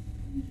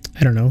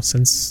 I don't know,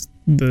 since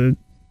the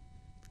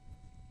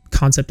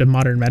concept of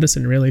modern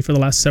medicine, really, for the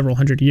last several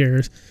hundred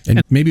years.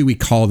 And maybe we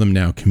call them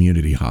now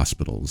community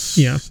hospitals.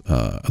 Yeah.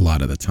 A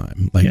lot of the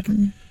time. Like,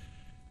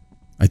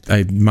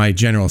 my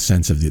general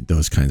sense of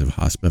those kinds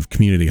of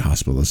community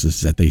hospitals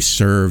is that they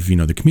serve,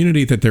 the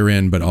community that they're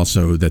in, but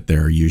also that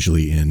they're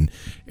usually in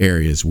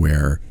areas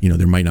where,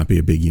 there might not be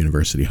a big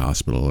university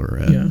hospital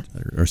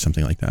or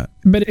something like that.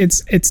 But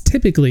it's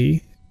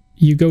typically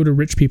you go to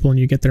rich people and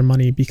you get their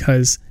money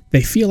because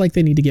they feel like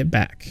they need to get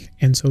back.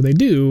 And so they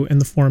do in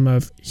the form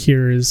of,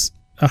 here is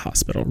a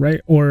hospital,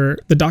 right? Or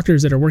the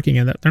doctors that are working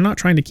in that, they're not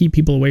trying to keep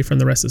people away from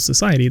the rest of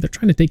society. They're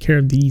trying to take care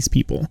of these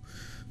people.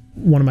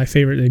 One of my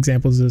favorite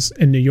examples is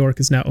in New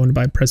York, is now owned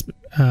by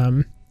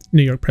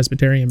New York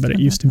Presbyterian, but it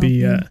used to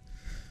be the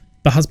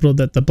hospital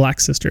that the Black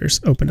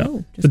Sisters opened up.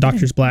 The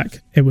Doctors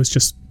Black. It was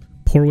just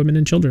poor women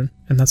and children,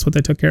 and that's what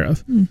they took care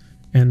of.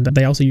 And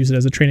they also use it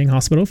as a training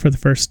hospital for the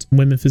first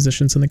women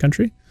physicians in the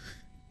country.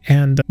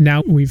 And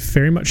now we've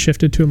very much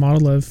shifted to a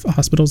model of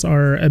hospitals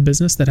are a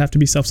business that have to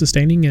be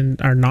self-sustaining and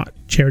are not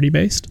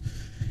charity-based,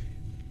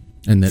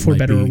 and that for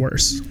better or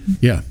worse.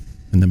 Yeah,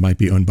 and that might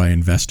be owned by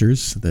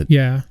investors that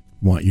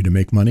want you to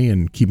make money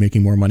and keep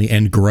making more money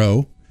and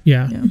grow.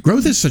 Yeah.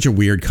 Growth is such a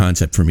weird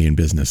concept for me in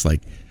business.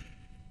 Like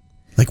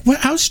what?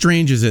 How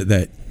strange is it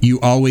that you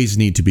always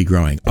need to be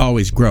growing,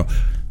 always grow?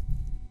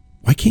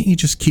 Why can't you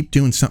just keep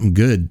doing something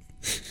good?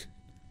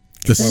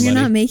 Then you're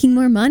not making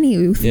more money.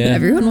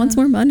 Everyone wants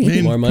more money.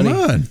 Man, more money.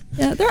 Come on.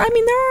 Yeah, there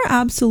are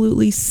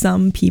absolutely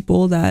some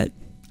people that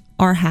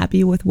are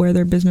happy with where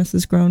their business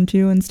has grown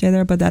to and stay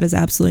there, but that is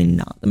absolutely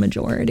not the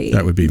majority.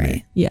 That would be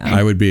me. Yeah.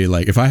 I would be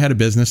like, if I had a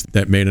business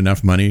that made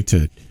enough money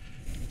to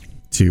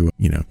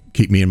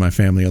keep me and my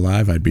family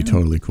alive, I'd be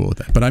totally cool with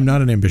that. But I'm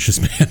not an ambitious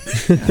man.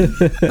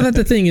 But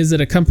the thing is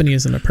that a company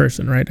isn't a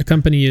person, right? A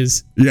company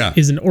is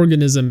an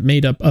organism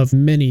made up of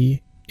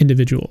many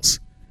individuals.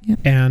 Yeah.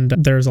 And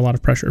there's a lot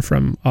of pressure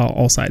from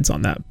all sides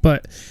on that.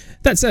 But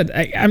that said,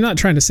 I'm not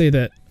trying to say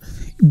that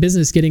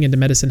business getting into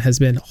medicine has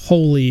been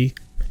wholly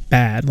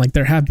bad. Like,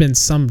 there have been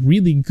some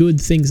really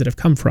good things that have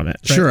come from it.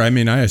 Right? Sure. I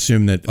mean, I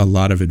assume that a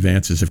lot of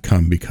advances have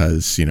come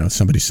because,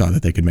 somebody saw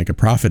that they could make a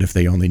profit if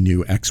they only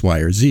knew X, Y,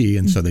 or Z.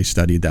 And so they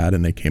studied that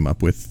and they came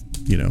up with,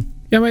 Yeah,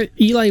 but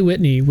Eli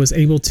Whitney was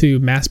able to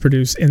mass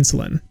produce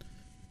insulin.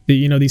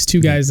 These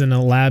two guys in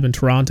a lab in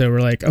Toronto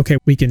were like, okay,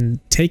 we can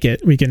take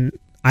it. We can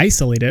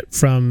isolate it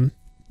from,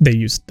 they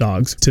use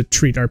dogs to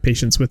treat our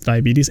patients with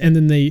diabetes. And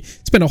then they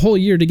spent a whole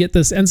year to get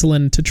this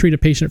insulin to treat a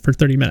patient for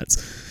 30 minutes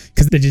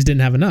because they just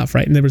didn't have enough,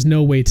 right? And there was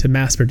no way to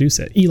mass produce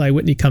it. Eli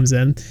Whitney comes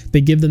in,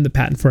 they give them the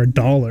patent for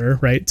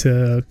 $1, right,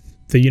 to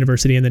the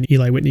university, and then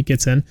Eli Whitney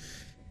gets in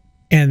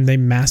and they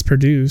mass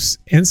produce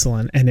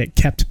insulin, and it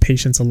kept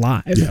patients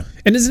alive. Yeah.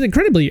 And it's an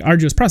incredibly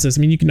arduous process.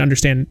 I mean, you can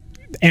understand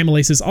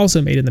amylase is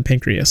also made in the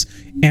pancreas.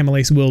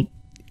 Amylase will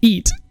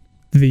eat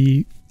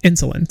the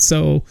insulin.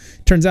 So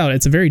turns out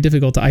it's very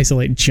difficult to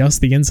isolate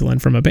just the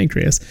insulin from a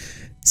pancreas.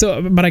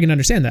 So, but I can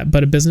understand that.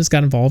 But a business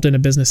got involved, and a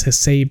business has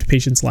saved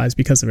patients' lives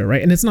because of it,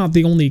 right? And it's not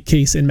the only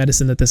case in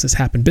medicine that this has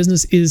happened.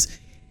 Business is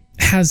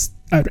has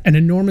an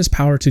enormous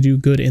power to do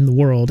good in the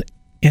world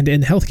and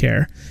in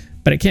healthcare,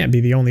 but it can't be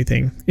the only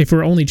thing. If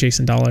we're only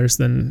chasing dollars,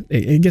 then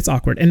it gets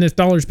awkward. And if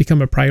dollars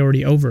become a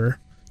priority over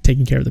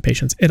taking care of the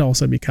patients, it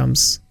also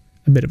becomes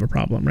a bit of a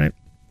problem, right?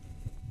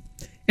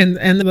 And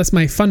that's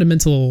my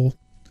fundamental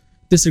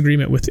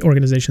disagreement with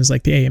organizations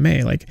like the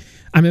AMA. Like,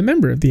 I'm a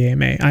member of the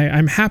AMA.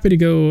 I'm happy to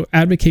go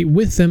advocate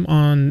with them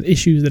on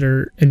issues that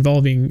are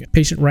involving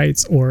patient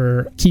rights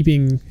or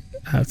keeping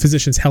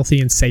physicians healthy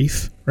and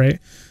safe, right?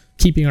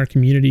 Keeping our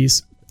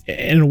communities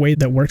in a way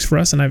that works for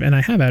us. And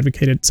I have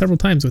advocated several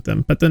times with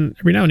them. But then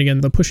every now and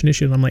again, they'll push an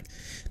issue and I'm like,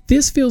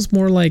 this feels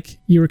more like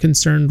you were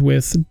concerned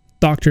with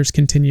doctors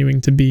continuing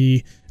to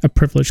be a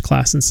privileged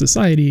class in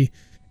society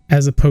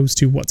as opposed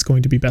to what's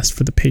going to be best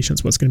for the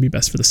patients, what's going to be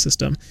best for the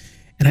system.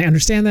 And I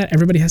understand that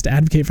everybody has to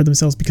advocate for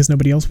themselves because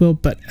nobody else will.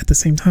 But at the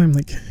same time,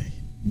 like,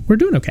 we're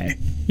doing okay.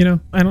 You know,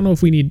 I don't know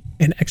if we need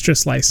an extra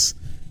slice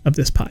of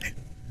this pie.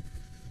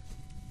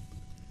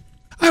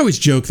 I always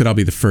joke that I'll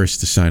be the first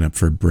to sign up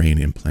for a brain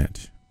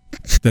implant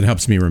that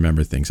helps me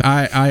remember things.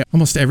 I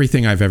almost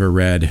everything I've ever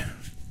read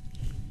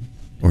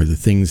or the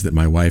things that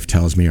my wife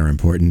tells me are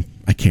important,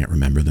 I can't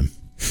remember them.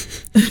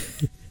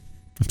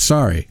 I'm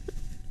sorry,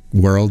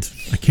 world.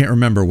 I can't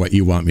remember what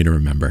you want me to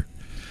remember.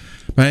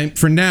 But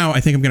for now, I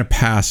think I'm going to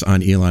pass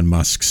on Elon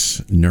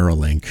Musk's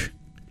Neuralink.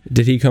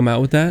 Did he come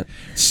out with that?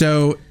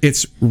 So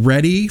it's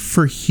ready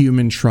for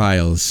human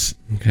trials.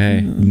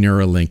 Okay.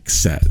 Neuralink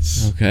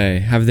says. Okay.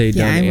 Have they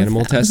done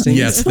animal testing?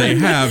 Yes, they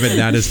have. And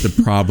that is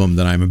the problem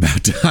that I'm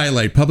about to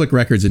highlight. Public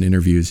records and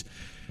interviews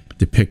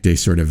depict a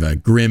sort of a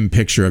grim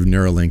picture of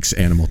Neuralink's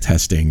animal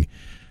testing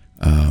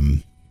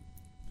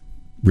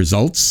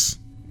results,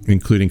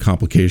 including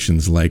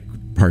complications like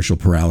partial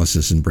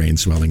paralysis and brain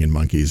swelling in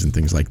monkeys and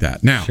things like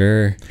that. Now,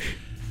 sure.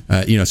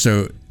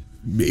 So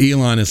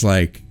Elon is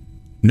like,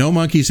 no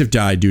monkeys have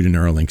died due to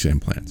Neuralink's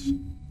implants.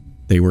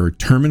 They were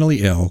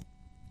terminally ill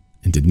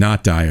and did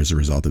not die as a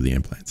result of the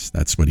implants.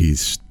 That's what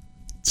he's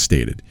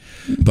stated.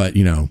 But,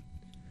 they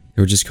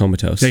were just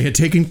comatose. They had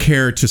taken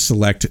care to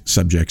select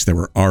subjects that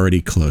were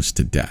already close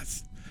to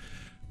death.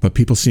 But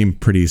people seem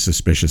pretty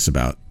suspicious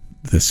about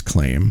this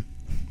claim.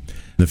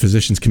 The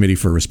Physicians Committee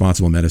for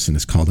Responsible Medicine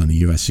has called on the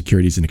U.S.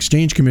 Securities and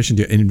Exchange Commission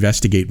to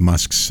investigate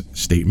Musk's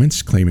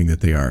statements, claiming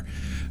that they are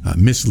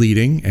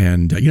misleading.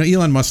 And,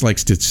 Elon Musk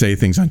likes to say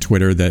things on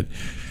Twitter that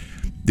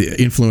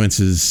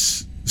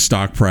influences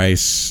stock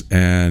price.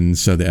 And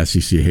so the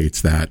SEC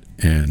hates that.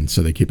 And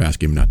so they keep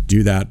asking him not to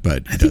do that.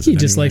 But I think he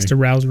just likes to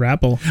rouse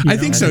rabble. I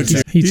think so,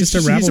 too. He's just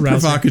a rabble He's a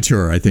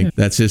provocateur. I think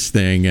that's his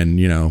thing.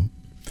 And,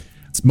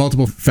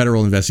 multiple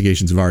federal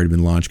investigations have already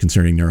been launched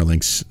concerning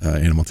Neuralink's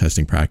animal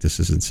testing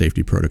practices and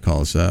safety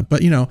protocols.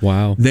 But,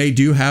 wow. They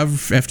do have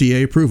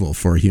FDA approval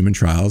for human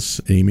trials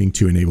aiming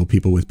to enable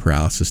people with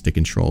paralysis to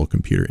control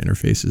computer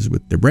interfaces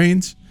with their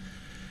brains.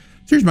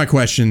 So here's my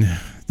question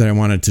that I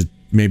wanted to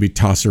maybe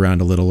toss around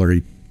a little, or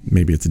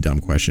maybe it's a dumb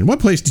question. What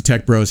place do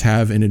tech bros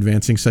have in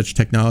advancing such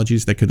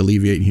technologies that could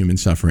alleviate human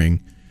suffering?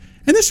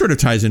 And this sort of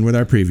ties in with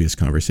our previous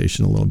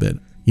conversation a little bit.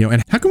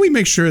 And how can we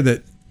make sure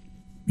that,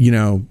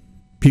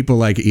 people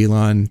like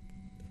Elon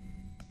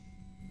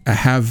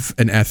have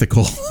an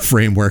ethical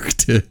framework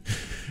to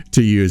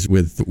use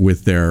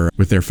with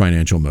their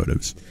financial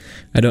motives?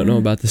 I don't know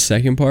about the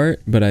second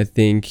part, but I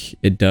think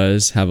it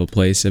does have a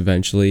place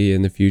eventually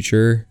in the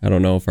future. I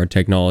don't know if our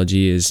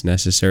technology is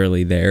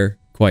necessarily there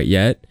quite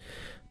yet,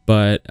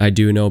 but I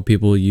do know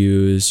people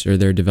use, or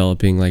they're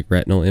developing like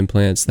retinal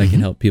implants that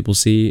can help people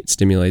see. It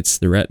stimulates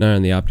the retina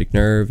and the optic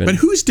nerve. But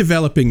who's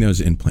developing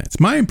those implants?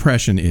 My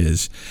impression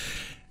is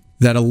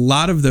that a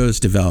lot of those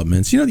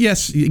developments,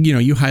 yes,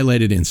 you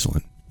highlighted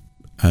insulin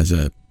as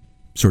a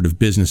sort of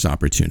business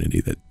opportunity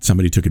that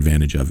somebody took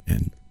advantage of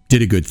and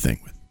did a good thing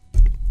with.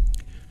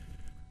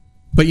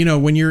 But,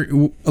 when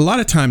a lot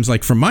of times,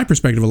 like from my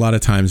perspective, a lot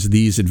of times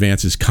these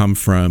advances come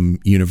from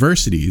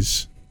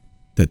universities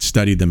that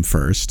studied them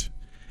first,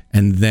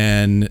 and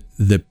then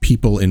the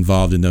people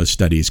involved in those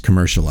studies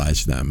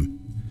commercialized them.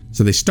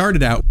 So they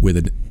started out with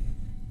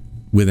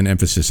an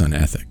emphasis on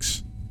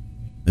ethics,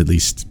 at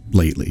least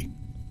lately.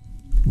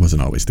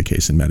 Wasn't always the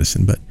case in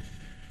medicine, but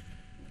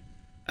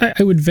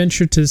I would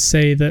venture to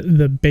say that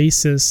the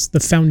basis, the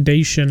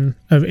foundation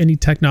of any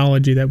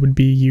technology that would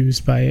be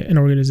used by an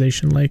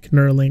organization like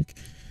Neuralink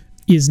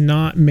is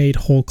not made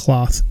whole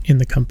cloth in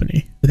the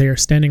company. They are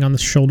standing on the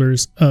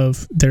shoulders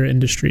of their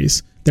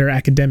industries, their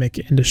academic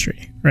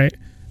industry, right?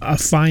 A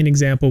fine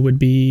example would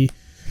be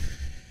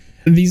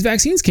these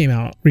vaccines came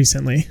out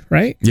recently,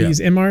 right? Yeah.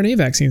 These mRNA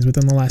vaccines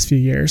within the last few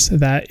years.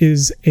 That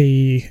is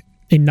a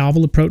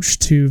novel approach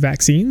to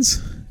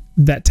vaccines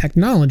that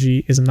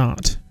technology is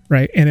not,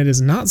 right? And it is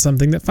not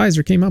something that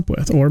Pfizer came up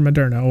with, or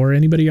Moderna, or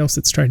anybody else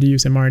that's tried to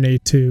use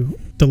mRNA to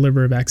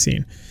deliver a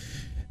vaccine.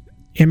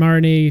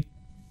 mRNA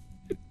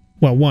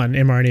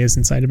is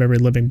inside of every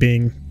living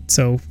being,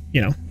 so,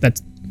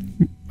 that's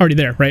already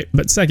there, right?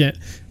 But second,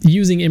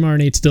 using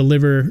mRNA to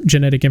deliver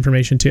genetic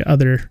information to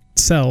other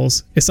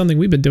cells is something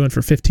we've been doing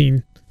for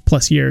 15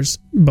 plus years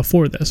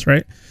before this,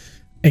 right?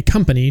 a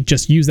company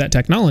just use that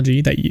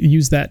technology, that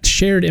use that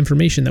shared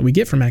information that we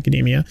get from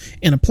academia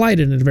and applied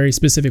it in a very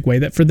specific way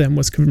that for them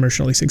was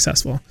commercially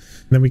successful.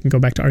 And then we can go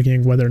back to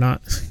arguing whether or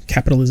not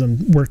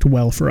capitalism worked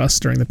well for us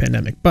during the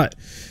pandemic. But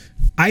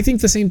I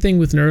think the same thing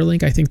with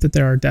Neuralink. I think that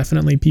there are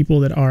definitely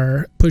people that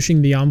are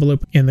pushing the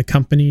envelope in the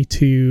company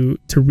to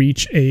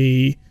reach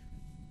an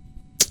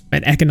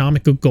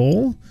economical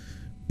goal,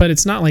 but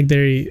it's not like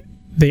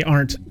they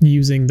aren't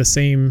using the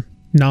same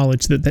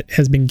knowledge that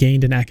has been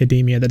gained in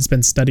academia that's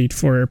been studied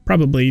for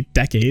probably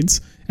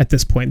decades at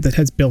this point that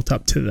has built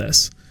up to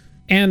this.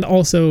 And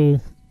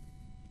also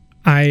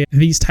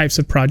these types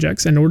of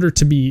projects, in order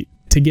to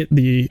get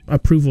the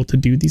approval to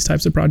do these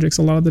types of projects,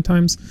 a lot of the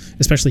times,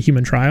 especially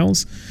human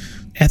trials,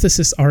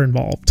 ethicists are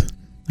involved.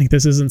 Like,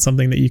 this isn't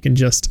something that you can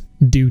just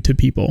do to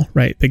people,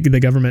 right? The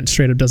government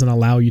straight up doesn't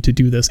allow you to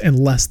do this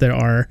unless there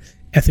are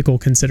ethical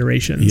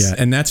considerations. Yeah,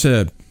 and that's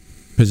a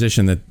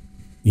position that,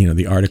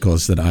 the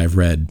articles that I've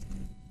read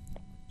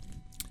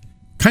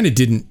kind of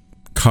didn't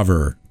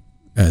cover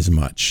as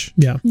much.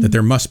 Yeah. That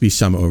there must be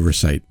some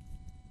oversight.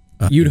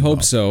 You'd involved.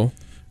 hope so.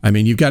 I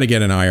mean, you've got to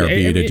get an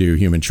IRB to do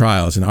human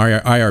trials, and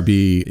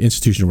IRB,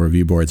 institutional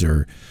review boards,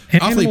 are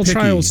awfully animal picky.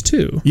 Trials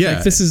too. Yeah,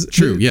 like, this is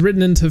true. Yeah.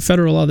 Written into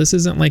federal law. This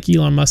isn't like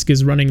Elon Musk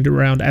is running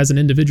around as an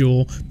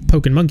individual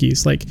poking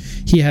monkeys. Like,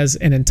 he has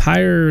an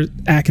entire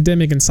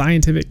academic and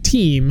scientific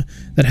team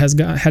that has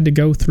had to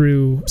go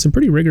through some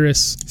pretty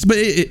rigorous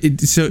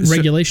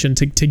regulation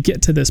to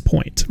get to this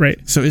point, right?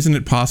 So isn't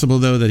it possible,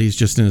 though, that he's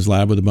just in his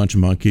lab with a bunch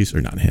of monkeys,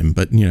 or not him,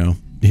 but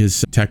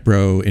his tech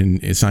bro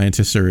and his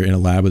scientists are in a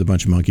lab with a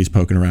bunch of monkeys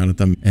poking around at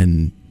them,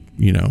 and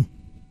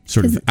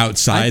sort of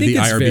outside the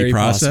IRB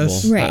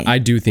process. Right. I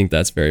do think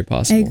that's very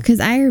possible. Because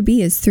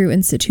IRB is through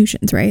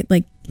institutions, right?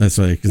 Like, that's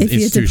like if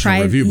it's a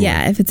private review board.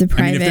 Yeah, if it's a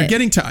private. I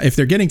mean, if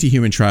they're getting to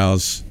human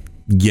trials,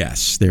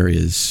 yes, there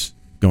is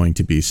going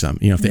to be some.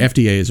 If the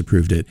FDA has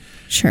approved it,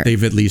 sure,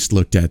 they've at least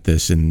looked at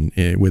this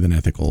with an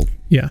ethical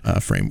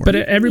framework. But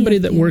everybody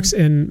that works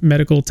in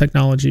medical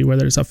technology,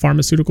 whether it's a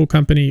pharmaceutical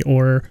company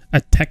or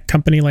a tech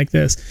company like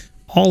this,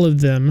 all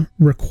of them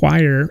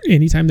require,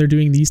 anytime they're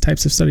doing these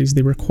types of studies,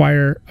 they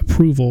require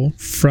approval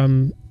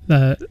from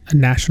a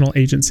national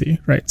agency,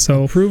 right?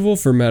 So approval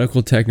for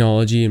medical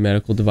technology and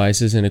medical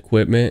devices and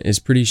equipment is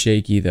pretty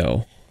shaky,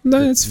 though.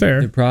 That's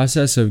fair. The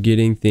process of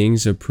getting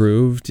things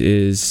approved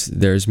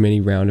there's many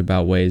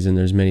roundabout ways and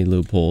there's many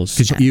loopholes.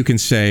 Because you can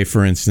say,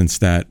 for instance,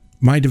 that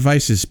my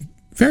device is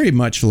very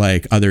much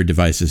like other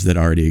devices that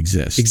already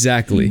exist.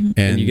 Exactly. Mm-hmm.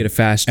 And you get a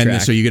fast track.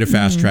 And so you get a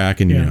fast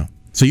track, and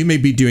so you may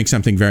be doing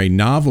something very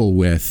novel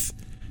with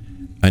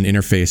an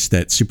interface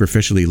that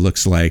superficially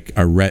looks like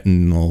a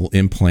retinal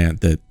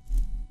implant that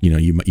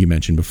you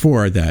mentioned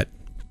before that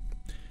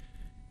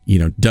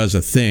does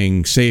a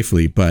thing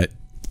safely, but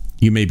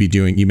you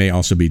may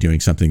also be doing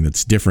something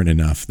that's different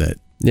enough that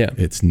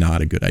it's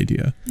not a good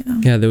idea.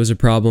 Yeah, there was a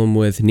problem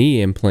with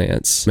knee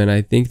implants, and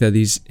I think that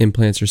these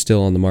implants are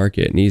still on the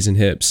market, knees and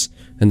hips,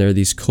 and they're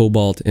these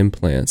cobalt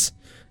implants,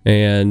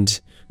 and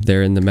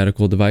they're in the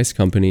medical device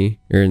company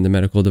or in the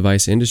medical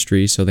device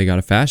industry, so they got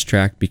a fast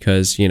track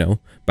because,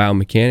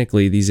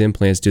 biomechanically these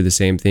implants do the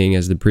same thing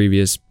as the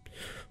previous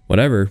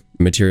whatever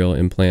material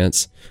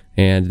implants,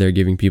 and they're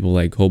giving people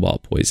like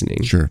cobalt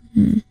poisoning. Sure.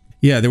 Mm.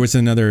 Yeah, there's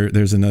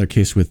another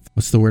case with,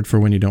 what's the word for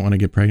when you don't want to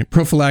get pregnant?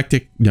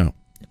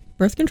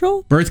 Birth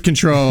control? Birth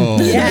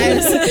control.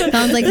 Yes.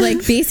 Sounds like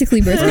basically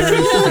birth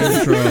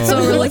control.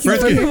 So we're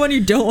looking for when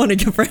you don't want to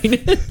get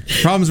pregnant.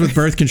 Problems with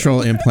birth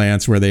control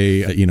implants where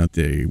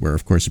they were,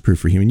 of course,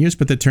 approved for human use,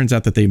 but it turns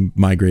out that they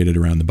migrated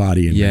around the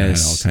body and had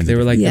all kinds they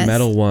were like the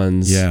metal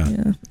ones.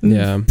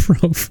 Yeah.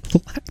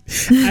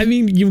 Prophylaxis. I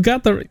mean, you've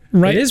got the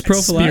right. It is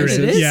prophylaxis.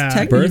 Spirit. It is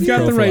technically. You've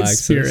got the right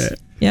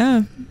spirit.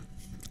 Yeah.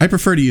 I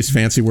prefer to use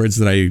fancy words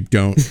that I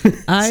don't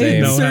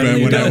say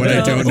when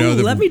I don't know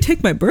them. Let me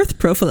take my birth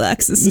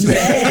prophylaxis.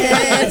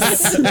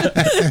 Yes.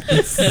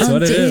 That's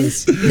what it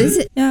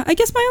is. Yeah, I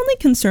guess my only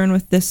concern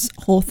with this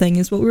whole thing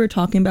is what we were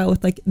talking about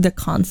with like the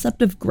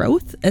concept of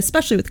growth,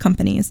 especially with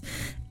companies.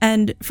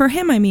 And for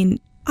him, I mean,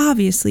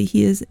 obviously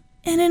he is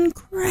an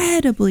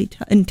incredibly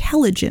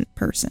intelligent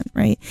person,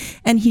 right?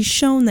 And he's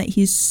shown that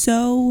he's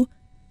so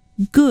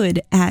good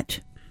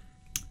at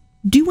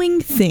doing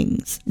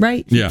things,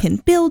 right? Yeah. He can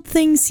build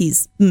things.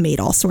 He's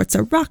made all sorts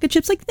of rocket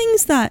ships, like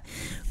things that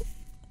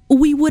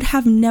we would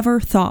have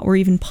never thought were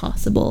even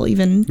possible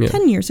even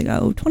 10 years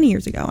ago, 20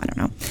 years ago, I don't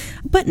know.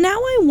 But now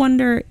I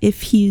wonder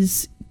if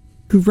he's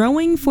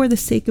growing for the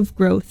sake of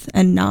growth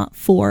and not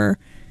for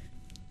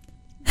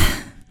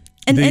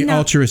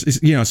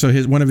altruist,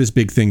 so one of his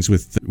big things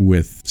with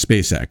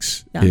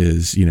SpaceX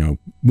is,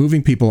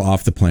 moving people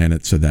off the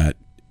planet so that,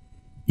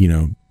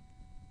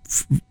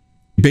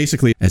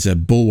 basically as a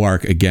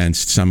bulwark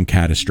against some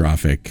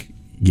catastrophic,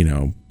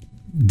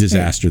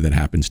 disaster that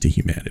happens to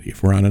humanity.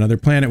 If we're on another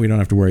planet, we don't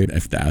have to worry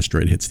if the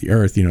asteroid hits the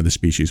Earth, the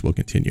species will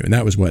continue. And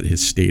that was what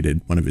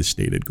one of his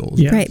stated goals.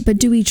 Yeah. Right, but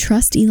do we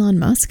trust Elon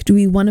Musk? Do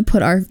we want to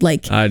put our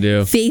I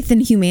do. faith in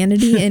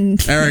humanity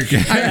and Eric,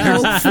 our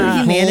hope for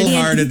humanity?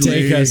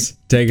 wholeheartedly.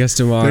 Take us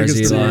to Mars,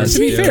 Take us to Elon. Mars. To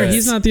be fair,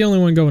 he's not the only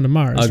one going to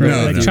Mars, right?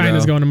 No, no.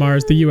 China's going to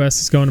Mars, the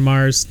US is going to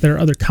Mars, there are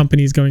other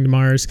companies going to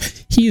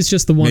Mars. He's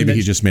just the one Maybe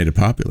he just made it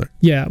popular.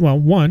 Yeah, well,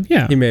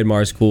 He made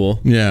Mars cool.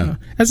 Yeah.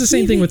 That's the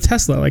same thing with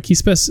Tesla. Like he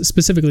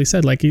specifically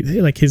said, like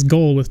his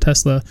goal with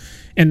Tesla,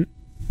 and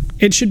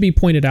it should be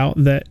pointed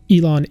out that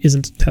Elon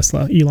isn't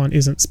Tesla. Elon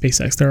isn't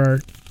SpaceX. There are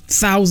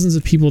thousands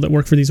of people that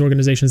work for these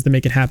organizations that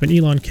make it happen.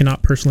 Elon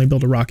cannot personally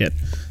build a rocket.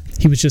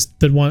 He was just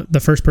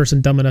the first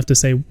person dumb enough to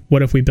say,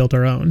 "What if we built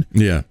our own?"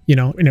 Yeah.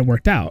 And it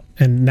worked out.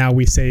 And now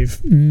we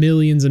save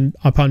millions and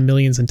upon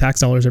millions in tax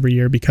dollars every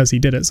year because he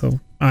did it. So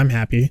I'm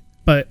happy.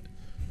 But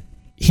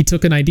he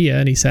took an idea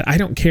and he said, I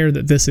don't care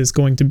that this is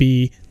going to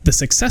be the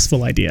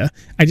successful idea.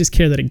 I just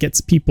care that it gets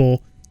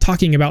people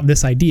talking about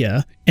this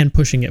idea and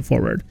pushing it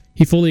forward.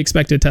 He fully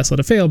expected Tesla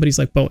to fail, but he's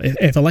like, well,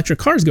 if electric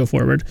cars go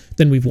forward,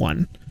 then we've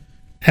won.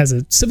 As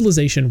a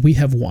civilization, we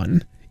have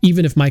won,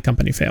 even if my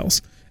company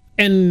fails.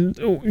 And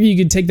you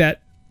could take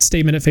that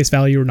statement at face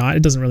value or not.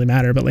 It doesn't really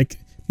matter, but like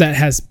that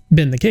has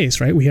been the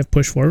case, right? We have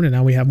pushed forward and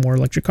now we have more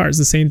electric cars.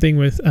 The same thing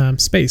with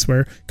space,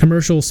 where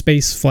commercial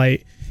space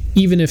flight,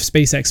 even if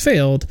SpaceX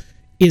failed,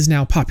 is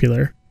now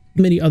popular.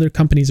 Many other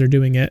companies are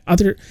doing it.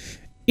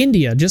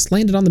 India just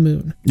landed on the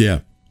moon. Yeah.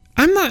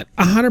 I'm not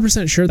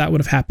 100% sure that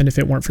would have happened if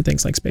it weren't for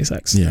things like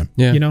SpaceX.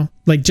 Yeah.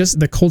 Like just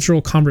the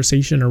cultural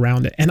conversation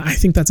around it. And I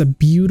think that's a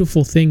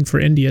beautiful thing for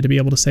India to be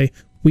able to say,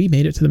 we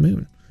made it to the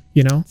moon,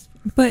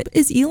 But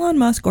is Elon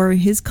Musk or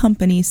his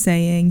company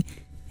saying,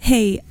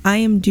 hey, I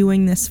am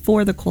doing this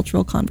for the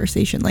cultural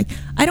conversation? Like,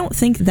 I don't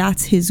think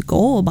that's his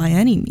goal by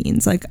any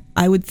means. Like,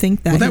 I would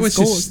think that his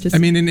goal is just... I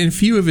mean, in a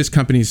few of his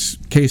company's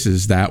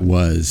cases, that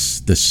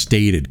was the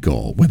stated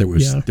goal. Whether it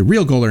was the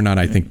real goal or not,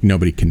 I think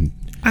nobody can...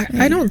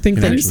 I don't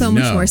think I'm so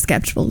much more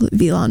skeptical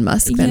of Elon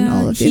Musk than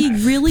all of you.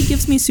 He really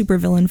gives me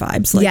supervillain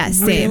vibes. Like, yes,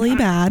 really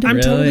bad.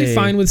 I'm totally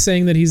fine with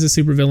saying that he's a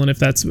supervillain if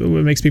that's what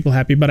makes people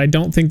happy, but I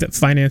don't think that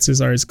finances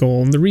are his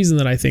goal. And the reason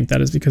that I think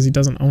that is because he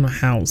doesn't own a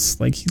house.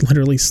 Like, he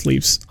literally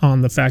sleeps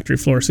on the factory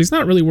floor. So he's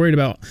not really worried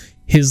about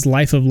his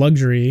life of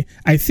luxury.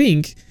 I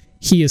think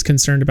he is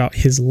concerned about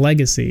his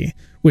legacy,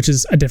 which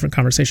is a different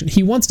conversation.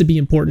 He wants to be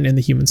important in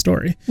the human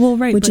story. Well,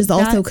 right, which is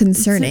also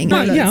concerning.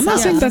 I'm not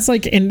saying that's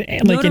like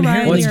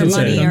inherently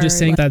concerning. I'm just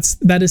saying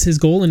that is his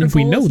goal, and if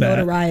we know that,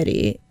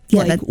 notoriety.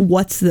 Yeah,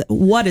 what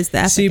is the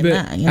ethic in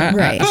that?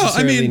 I don't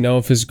necessarily know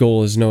if his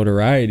goal is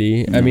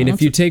notoriety. I mean,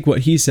 if you take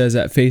what he says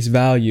at face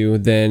value,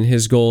 then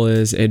his goal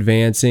is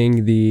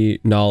advancing the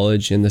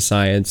knowledge and the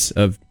science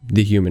of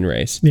the human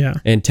race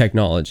and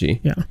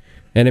technology. Yeah.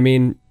 And I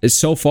mean,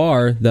 so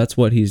far, that's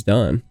what he's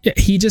done. Yeah,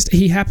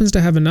 he happens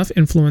to have enough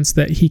influence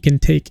that he can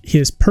take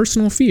his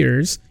personal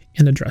fears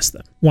and address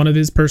them. One of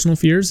his personal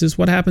fears is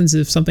what happens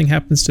if something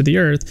happens to the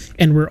Earth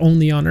and we're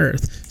only on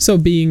Earth. So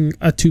being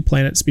a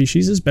 2-planet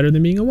species is better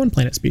than being a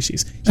 1-planet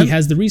species. He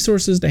has the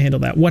resources to handle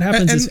that. What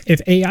happens is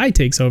if AI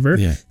takes over,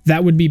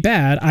 that would be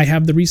bad. I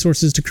have the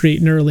resources to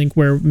create Neuralink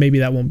where maybe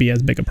that won't be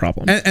as big a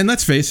problem. And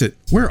let's face it,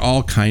 we're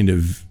all kind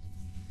of...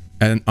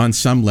 and on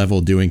some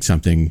level doing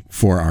something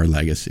for our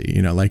legacy,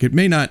 like it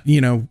may not,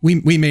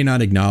 we may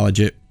not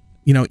acknowledge it.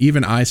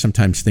 Even I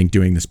sometimes think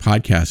doing this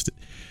podcast,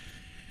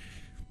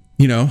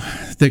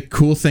 the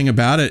cool thing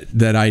about it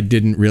that I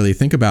didn't really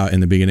think about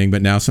in the beginning,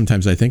 but now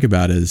sometimes I think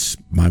about is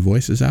my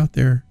voice is out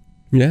there.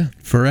 Yeah.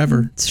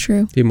 Forever. It's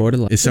true.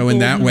 Immortalized. So in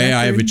that way,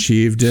 I have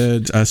achieved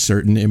a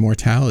certain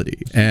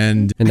immortality.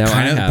 And now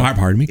I have.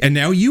 Pardon me. And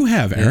now you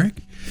have,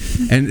 Eric.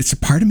 And it's a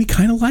part of me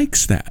kind of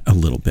likes that a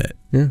little bit.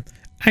 Yeah.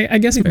 I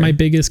guess my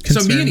biggest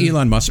concern... So me and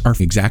Elon Musk are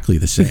exactly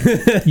the same.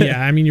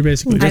 Yeah, I mean, you're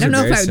basically... I don't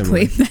know if I would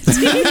claim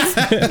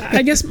that.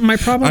 I guess my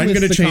problem I'm with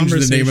going to change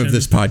the name of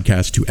this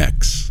podcast to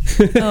X.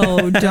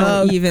 Oh,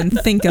 don't even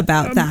think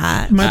about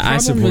that. My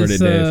problem with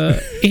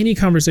any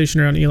conversation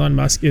around Elon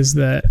Musk is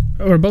that,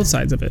 or both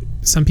sides of it,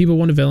 some people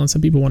want a villain,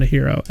 some people want a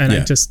hero. And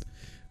I just...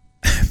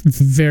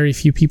 very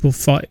few people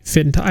fit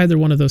into either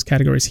one of those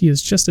categories. He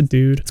is just a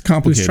dude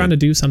who's trying to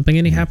do something,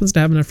 and he happens to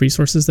have enough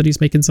resources that he's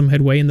making some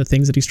headway in the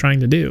things that he's trying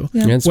to do.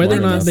 Whether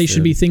or not they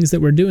should be things that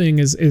we're doing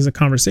is a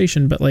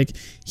conversation, but like,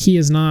 he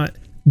is not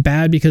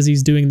bad because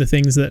he's doing the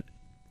things that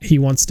he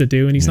wants to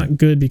do, and he's not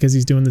good because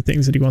he's doing the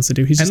things that he wants to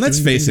do. He's just, and let's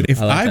face it,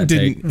 if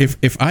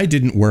I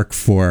didn't work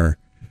for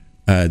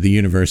the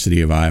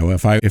University of Iowa,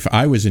 if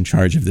I was in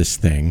charge of this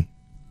thing,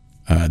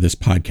 this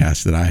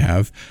podcast that I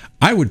have,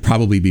 I would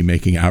probably be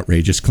making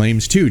outrageous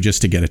claims too,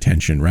 just to get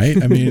attention, right?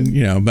 I mean,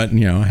 but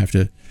I have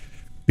to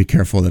be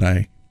careful that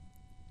I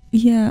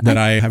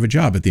have a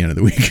job at the end of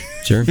the week.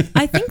 Sure.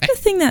 I think the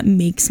thing that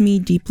makes me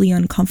deeply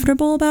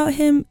uncomfortable about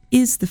him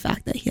is the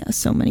fact that he has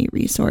so many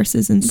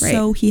resources, and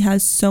so he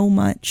has so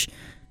much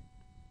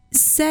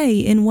say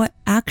in what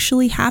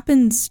actually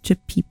happens to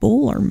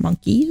people or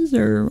monkeys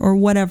or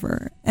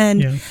whatever.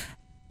 And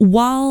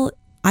while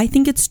I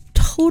think it's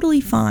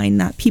totally fine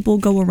that people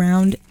go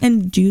around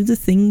and do the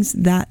things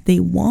that they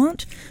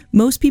want.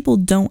 Most people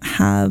don't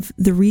have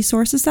the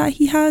resources that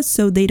he has,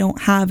 so they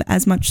don't have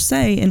as much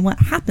say in what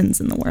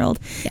happens in the world.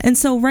 Yeah. And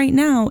so right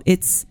now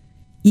it's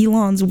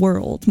Elon's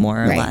world,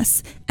 more or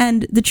less.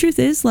 And the truth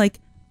is, like,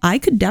 I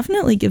could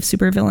definitely give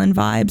supervillain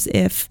vibes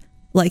if,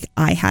 like,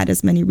 I had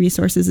as many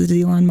resources as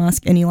Elon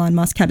Musk and Elon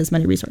Musk had as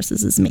many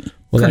resources as me.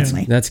 Well,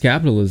 that's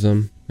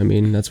capitalism. I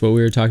mean, that's what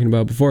we were talking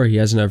about before. He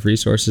has enough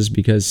resources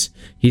because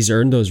he's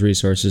earned those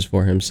resources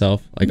for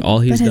himself. Like, all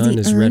he's done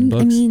is read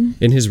books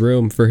in his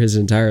room for his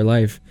entire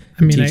life.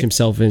 Teach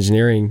himself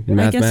engineering and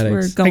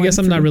mathematics. I guess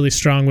I'm not really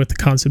strong with the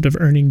concept of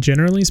earning,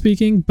 generally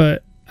speaking,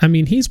 but I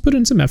mean, he's put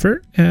in some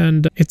effort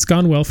and it's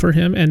gone well for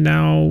him. And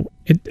now,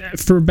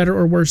 for better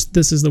or worse,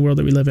 this is the world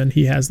that we live in.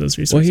 He has those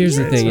resources. Well, here's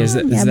the thing is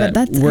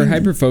that we're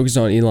hyper-focused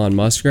on Elon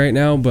Musk right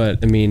now, but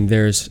I mean,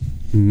 there's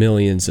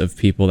millions of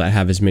people that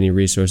have as many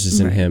resources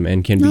in him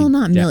and can be... Well,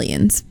 not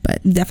millions,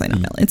 but definitely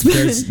not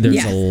millions.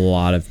 There's a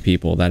lot of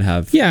people that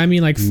have... Yeah, I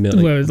mean, like 5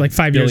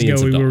 years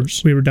ago,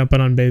 we were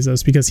dumping on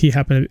Bezos because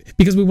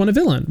because we want a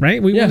villain,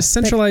 right? We want to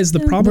centralize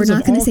the problems. We're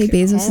not going to say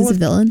Bezos is a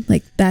villain.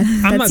 Like that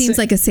seems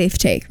like a safe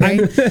take,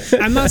 right?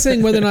 I'm not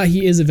saying whether or not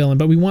he is a villain,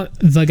 but we want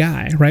the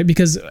guy, right?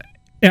 Because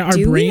our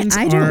brains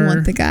I don't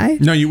want the guy.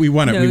 No, we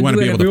want to be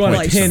able to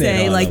point to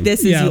say, like,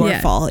 this is your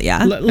fault.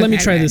 Yeah. Let me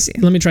try this.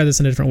 Let me try this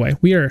in a different way.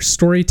 We are a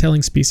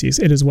storytelling species.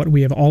 It is what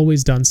we have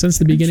always done since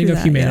the beginning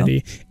of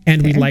humanity.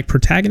 And we like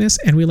protagonists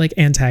and we like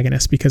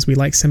antagonists because we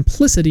like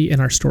simplicity in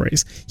our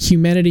stories.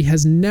 Humanity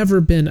has never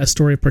been a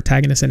story of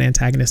protagonist and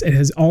antagonist. It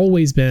has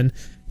always been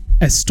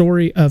a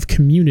story of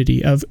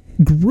community, of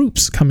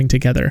groups coming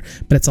together.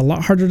 But it's a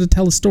lot harder to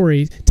tell a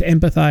story to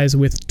empathize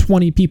with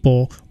 20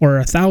 people or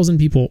 1,000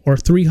 people or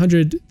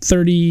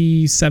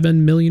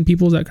 337 million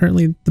people. Is that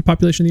currently the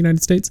population of the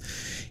United States?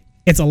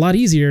 It's a lot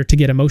easier to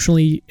get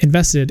emotionally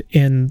invested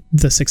in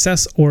the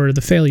success or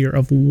the failure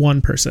of one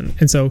person.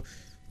 And so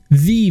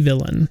the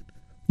villain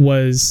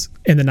was,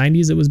 in the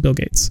 90s, it was Bill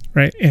Gates,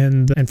 right?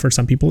 And for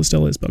some people, it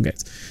still is Bill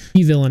Gates.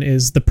 The villain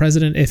is the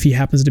president if he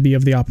happens to be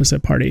of the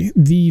opposite party.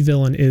 The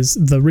villain is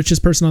the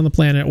richest person on the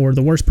planet or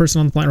the worst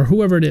person on the planet or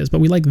whoever it is, but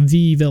we like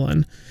the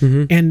villain.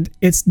 Mm-hmm. And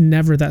it's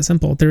never that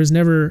simple. There is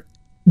never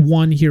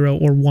one hero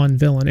or one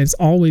villain. It's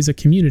always a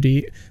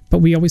community, but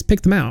we always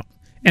pick them out.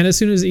 And as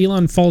soon as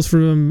Elon falls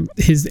from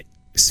his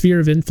sphere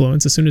of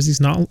influence, as soon as he's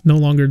no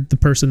longer the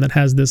person that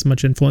has this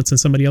much influence and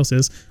somebody else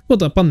is, we'll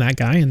dump on that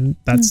guy, and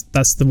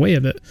that's the way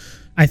of it.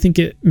 I think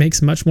it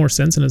makes much more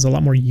sense and is a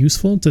lot more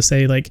useful to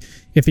say, like,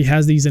 if he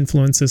has these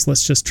influences,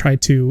 let's just try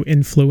to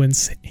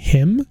influence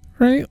him,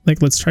 right?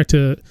 Like, let's try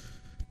to...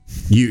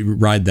 You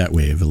ride that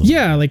wave a little.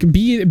 Yeah, like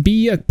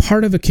be a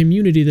part of a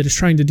community that is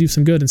trying to do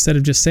some good instead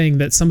of just saying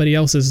that somebody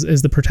else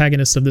is the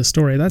protagonist of this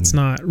story. That's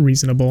not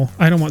reasonable.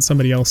 I don't want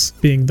somebody else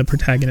being the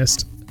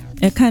protagonist.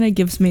 It kind of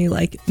gives me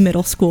like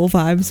middle school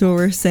vibes where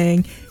we're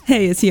saying,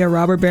 hey, is he a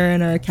robber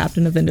baron or a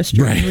captain of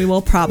industry? Right. And we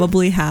will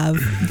probably have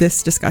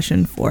this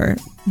discussion for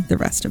the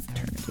rest of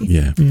eternity.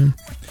 Yeah.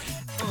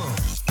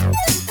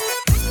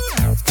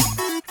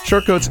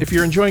 Shortcoats, if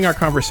you're enjoying our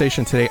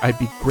conversation today, I'd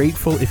be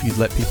grateful if you'd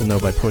let people know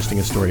by posting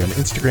a story on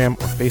Instagram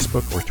or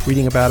Facebook or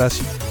tweeting about us.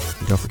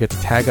 And don't forget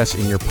to tag us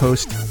in your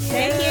post.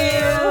 Thank you.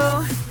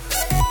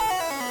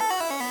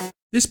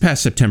 This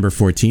past September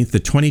 14th, the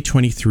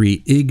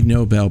 2023 Ig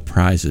Nobel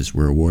Prizes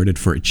were awarded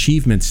for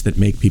achievements that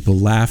make people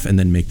laugh and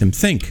then make them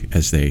think,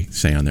 as they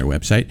say on their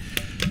website.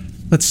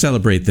 Let's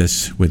celebrate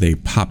this with a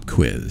pop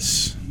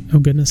quiz. Oh,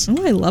 goodness.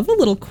 Oh, I love a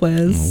little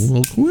quiz. A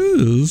little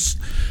quiz.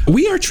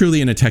 We are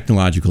truly in a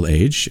technological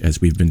age,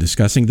 as we've been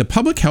discussing. The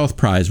Public Health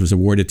Prize was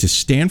awarded to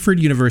Stanford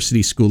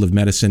University School of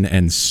Medicine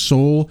and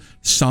Seoul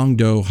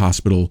Songdo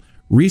Hospital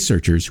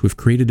researchers who have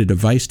created a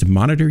device to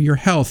monitor your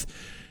health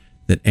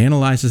that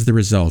analyzes the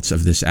results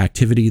of this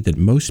activity that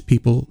most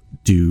people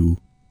do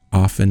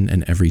often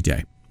and every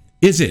day.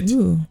 Is it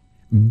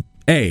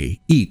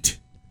A, eat,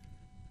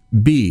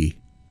 B,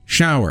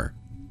 shower,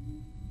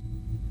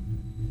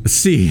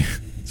 C,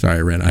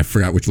 sorry, I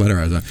forgot which letter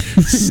I was on,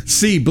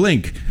 C,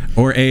 blink,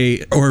 or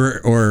A,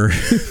 or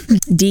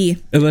D,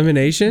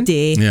 elimination?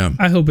 D. Yeah.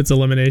 I hope it's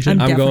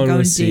elimination. I'm going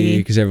with C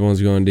because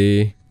everyone's going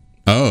D.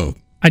 Oh.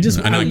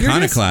 An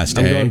iconoclast.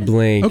 I'm going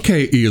blink.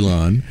 Okay,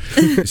 Elon.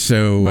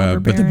 So,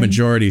 but the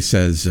majority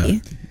says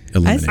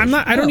elimination.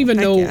 I don't even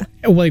know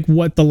like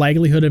what the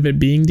likelihood of it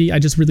being D. I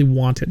just really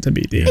want it to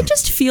be D. It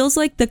just feels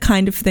like the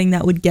kind of thing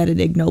that would get an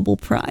Ig Nobel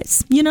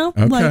Prize. You know,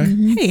 okay. Like,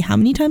 hey, how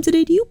many times a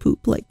day do you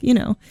poop? Like, you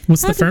know,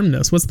 what's the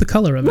firmness? What's the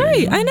color of it?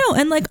 Right, I know,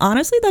 and like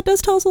honestly, that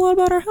does tell us a lot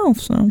about our health.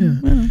 So,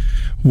 yeah.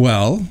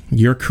 Well,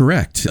 you're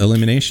correct.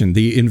 Elimination.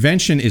 The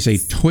invention is a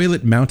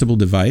toilet-mountable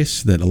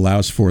device that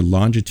allows for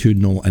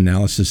longitudinal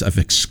analysis of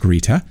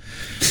excreta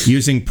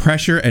using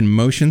pressure and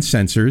motion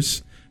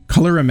sensors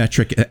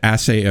colorimetric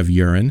assay of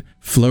urine,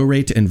 flow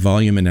rate and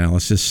volume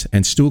analysis,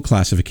 and stool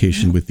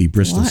classification with the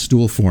Bristol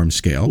Stool Form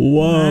Scale.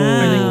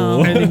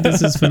 Whoa. I think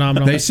this is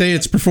phenomenal. They say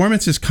its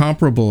performance is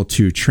comparable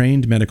to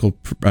trained medical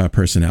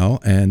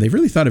personnel, and they've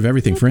really thought of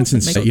everything. For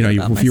instance,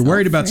 if you're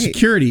worried about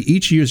security,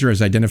 each user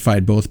is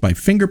identified both by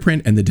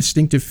fingerprint and the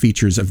distinctive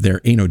features of their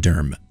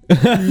anoderm.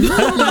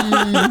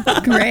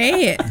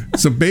 Great.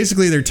 So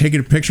basically, they're taking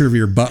a picture of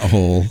your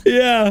butthole.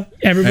 Yeah.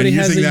 Everybody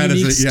has a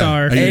unique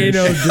star.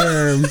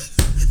 Anoderm.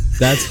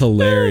 That's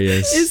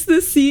hilarious. Is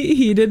the seat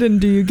heated and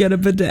do you get a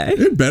bidet?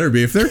 It better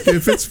be if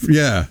it's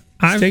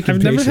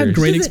I've never had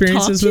great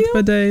experiences with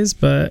bidets,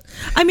 but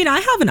I mean, I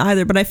haven't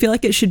either, but I feel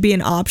like it should be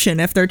an option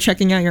if they're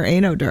checking out your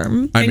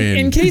anoderm.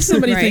 In case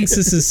somebody thinks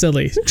this is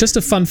silly, just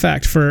a fun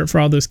fact for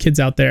all those kids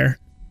out there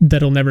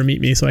that'll never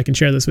meet me, so I can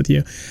share this with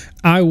you.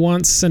 I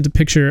once sent a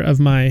picture of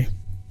my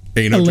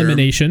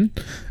elimination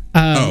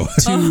I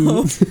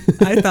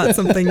thought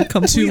something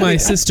completely to my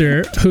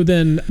sister, who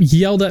then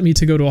yelled at me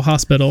to go to a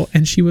hospital,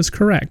 and she was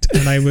correct,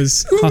 and I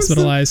was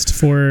hospitalized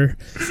for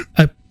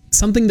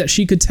something that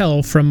she could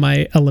tell from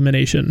my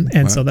elimination,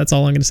 and so that's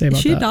all I'm going to say about that.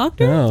 Is she a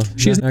doctor? Oh,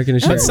 she's not going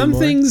to share. But some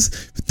things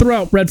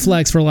throw out red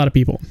flags for a lot of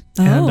people.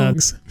 Oh. And,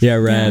 yeah,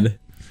 red.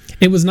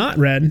 It was not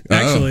red,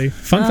 actually.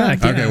 Fun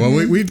fact. Okay, well,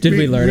 did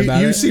we learn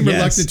about it? You seem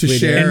reluctant to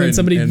share. And when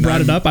somebody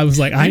brought it up, I was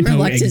like, I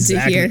know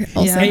exactly. To hear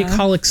also.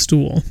 Acolic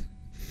stool.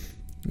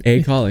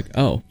 Acolic.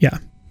 Oh. Yeah.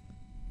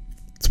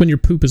 It's when your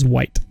poop is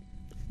white.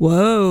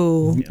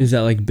 Whoa. Is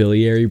that like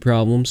biliary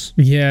problems?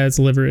 Yeah, it's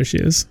liver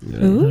issues.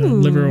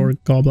 Liver or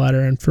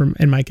gallbladder, and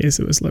in my case,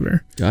 it was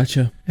liver.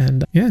 Gotcha.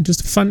 And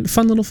just a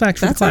fun little fact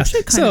for the class. That's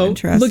actually kind of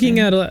interesting. Looking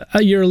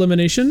at your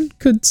elimination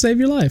could save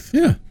your life.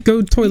 Yeah.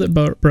 Go toilet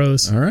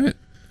bros. All right.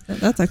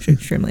 That's actually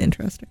extremely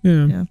interesting.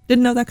 Yeah.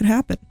 Didn't know that could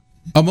happen.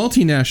 A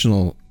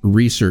multinational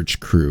research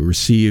crew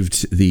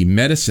received the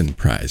Medicine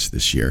Prize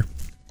this year.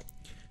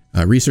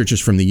 Researchers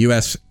from the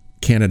U.S.,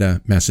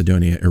 Canada,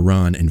 Macedonia,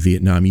 Iran, and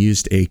Vietnam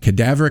used a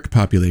cadaveric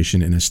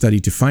population in a study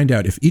to find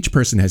out if each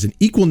person has an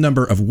equal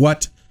number of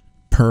what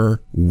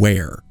per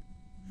where.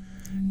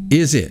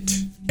 Is it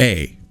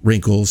A,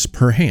 wrinkles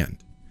per hand?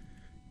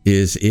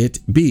 Is it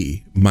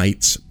B,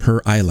 mites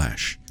per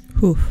eyelash?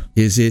 Whew.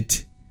 Is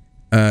it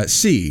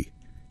C,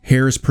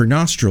 hairs per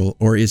nostril?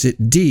 Or is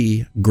it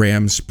D,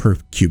 grams per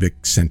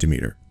cubic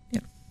centimeter? Yeah.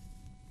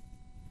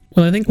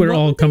 Well, I think we're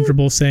all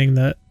comfortable saying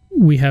that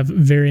we have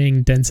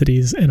varying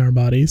densities in our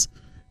bodies.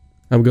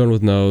 I'm going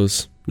with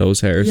nose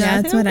hairs.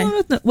 Yeah, that's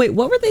what Wait,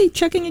 what were they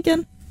checking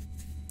again?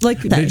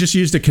 They just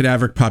used a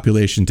cadaveric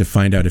population to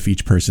find out if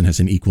each person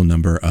has an equal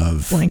number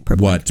of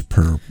what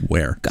per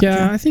where. Gotcha.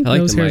 Yeah, I think I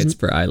like nose the hairs mites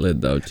per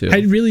eyelid though too.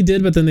 I really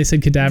did, but then they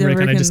said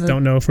cadaveric, and I just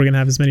don't know if we're gonna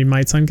have as many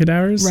mites on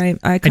cadavers. Right,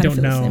 I don't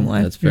feel know. the same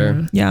way. That's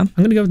fair. Yeah. I'm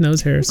gonna go with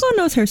nose hairs. I'll go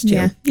nose hairs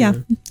too. Yeah.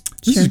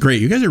 This is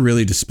great. You guys are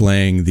really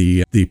displaying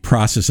the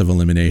process of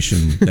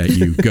elimination that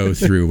you go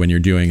through when you're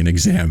doing an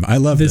exam. I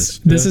love this.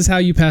 This is how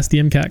you pass the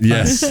MCAT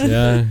class. Yes.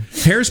 Yeah.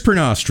 Hairs per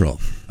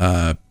nostril.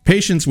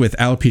 Patients with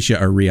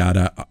alopecia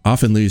areata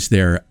often lose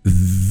their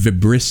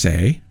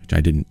vibrissae, which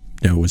I didn't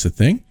know was a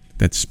thing.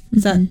 It's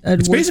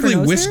basically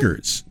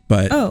whiskers,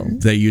 but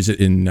they use it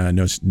in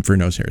for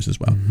nose hairs as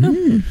well.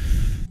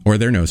 Or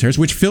their nose hairs,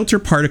 which filter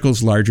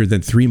particles larger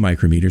than 3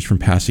 micrometers from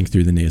passing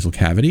through the nasal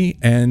cavity.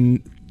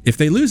 And if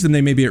they lose them,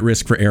 they may be at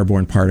risk for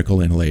airborne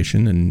particle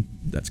inhalation, and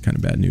that's kind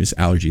of bad news.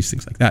 Allergies,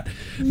 things like that.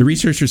 The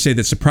researchers say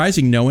that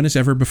surprising, no one has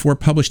ever before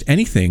published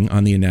anything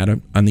on the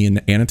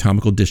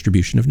anatomical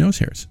distribution of nose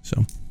hairs.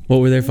 So, what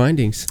were their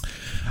findings?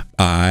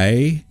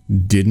 I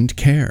didn't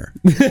care.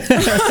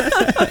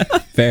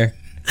 Fair.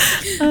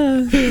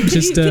 Can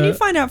you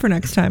find out for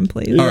next time,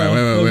 please? All right,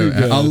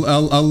 wait.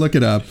 I'll look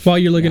it up. While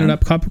you're looking it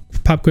up,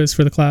 pop quiz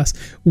for the class.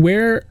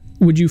 Where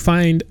would you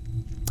find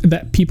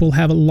that people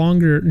have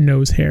longer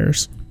nose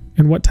hairs?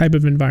 And what type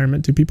of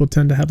environment do people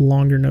tend to have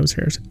longer nose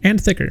hairs and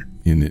thicker?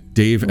 In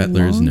Dave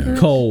Etler's nose.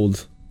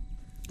 Cold.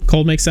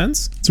 Cold makes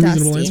sense. It's a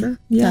reasonable answer.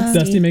 Yeah.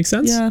 Dusty makes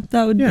sense. Yeah,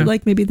 that would be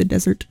like maybe the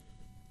desert.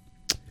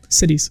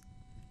 Cities.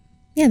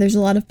 Yeah, there's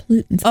a lot of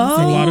pollutants.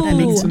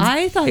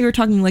 I thought you were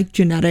talking like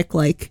genetic,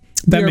 like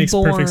that makes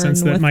perfect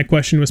sense. That my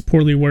question was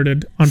poorly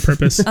worded on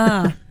purpose.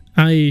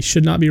 I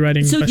should not be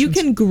writing. So questions. you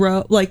can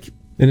grow like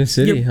in a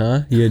city,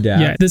 huh? You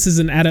adapt. Yeah, this is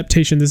an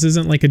adaptation. This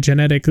isn't like a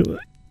genetic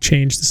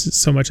change. This is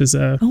so much as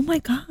a. Oh my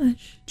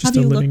gosh! Just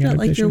have a you living looked at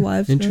like your adaptation.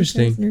 wife's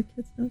Interesting. nose hairs and your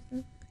kids' nose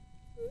hairs?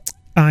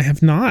 I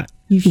have not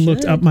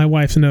looked up my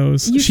wife's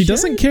nose. She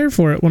doesn't care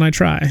for it when I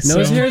try.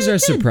 Nose hairs are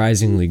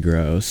surprisingly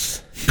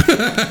gross.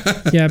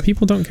 Yeah,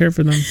 people don't care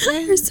for them.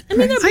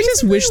 I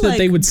just wish that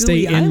they would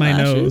stay in my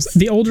nose.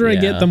 The older I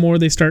get, the more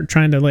they start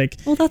trying to like.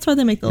 Well, that's why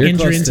they make the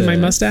enter into my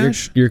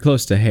mustache. You're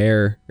close to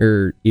hair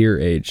or ear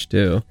age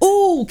too.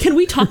 Oh, can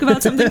we talk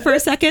about something for a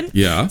second?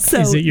 Yeah.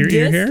 So is it your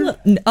ear hair?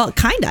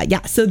 Kinda,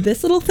 yeah. So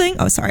this little thing.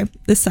 Oh, sorry,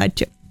 this side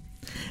too.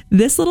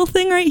 this little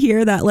thing right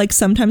here that like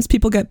sometimes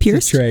people get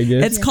pierced.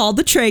 It's called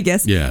the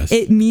tragus. Yes.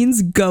 It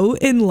means goat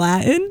in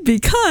Latin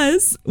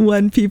because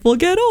when people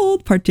get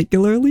old,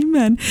 particularly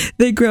men,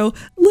 they grow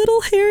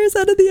little hairs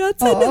out of the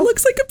outside that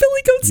looks like a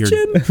billy goat's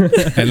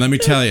chin. And let me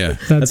tell you,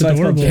 That's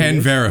adorable. can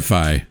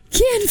verify.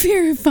 Can't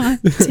verify.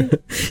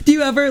 Do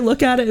you ever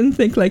look at it and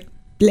think like,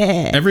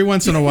 bleh? Every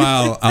once in a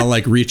while, I'll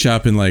like reach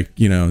up and like,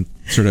 you know,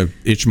 sort of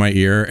itch my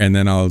ear, and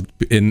then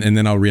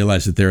I'll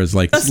realize that there is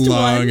like Just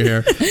long one.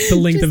 hair. The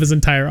length of his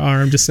entire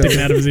arm just sticking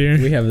out of his ear.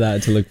 We have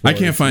that to look for. I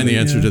can't find the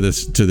answer to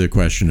the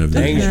question of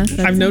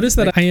the I've noticed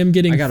that I am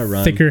getting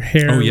thicker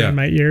hair around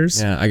my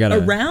ears. Yeah, I got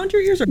around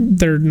your ears.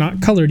 They're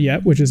not colored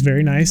yet, which is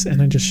very nice,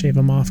 and I just shave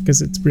them off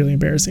because it's really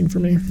embarrassing for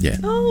me. Yeah.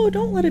 Oh,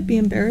 don't let it be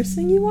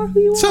embarrassing. You are who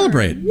you are.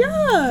 Celebrate.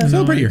 Yeah.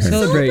 Celebrate your hair.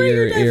 Celebrate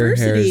your hairs,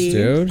 diversity.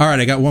 dude. All right,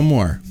 I got one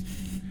more.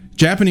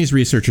 Japanese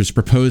researchers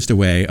proposed a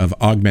way of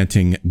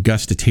augmenting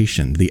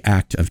gustation, the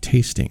act of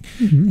tasting.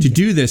 Mm-hmm. To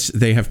do this,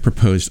 they have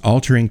proposed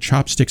altering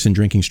chopsticks and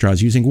drinking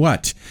straws using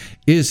what?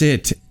 Is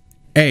it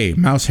A,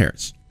 mouse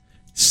hairs,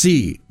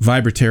 C,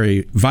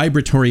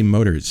 vibratory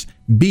motors,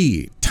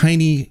 B,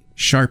 tiny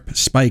sharp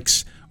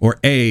spikes, or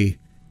A,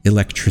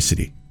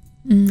 electricity?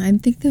 I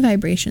think the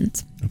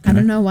vibrations. I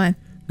don't know why. I'm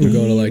going to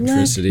go to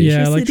electricity.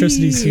 Yeah,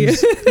 electricity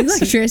seems...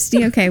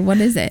 Electricity. Okay, what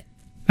is it?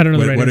 I don't know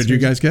the right What answer. did you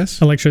guys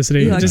guess?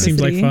 Electricity. It just seems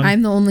like fun.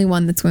 I'm the only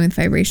one that's going with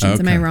vibrations.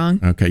 Am I wrong?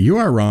 Okay, you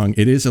are wrong.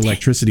 It is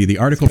electricity. The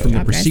article from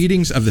the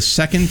Proceedings of the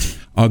Second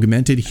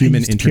Augmented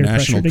Human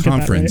International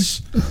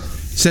Conference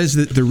says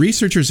that the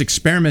researchers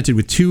experimented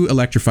with 2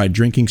 electrified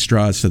drinking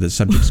straws so that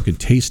subjects could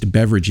taste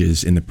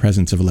beverages in the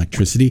presence of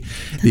electricity.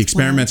 The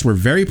experiments were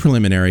very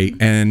preliminary,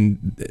 and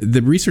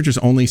the researchers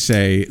only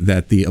say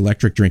that the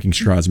electric drinking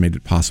straws made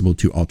it possible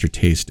to alter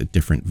taste at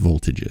different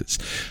voltages.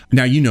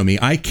 Now, you know me,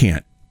 I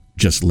can't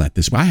just let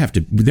this.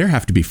 There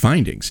have to be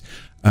findings.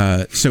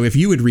 So if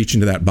you would reach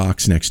into that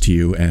box next to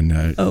you and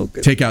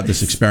take out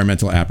this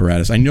experimental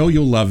apparatus, I know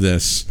you'll love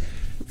this,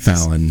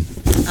 Fallon.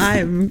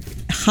 I'm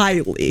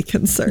highly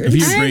concerned.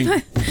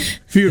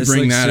 If you would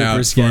bring that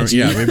out,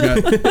 yeah, we've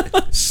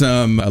got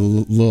some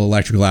little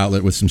electrical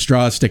outlet with some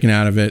straws sticking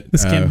out of it.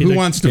 Who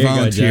wants to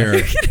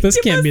volunteer? This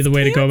can't be the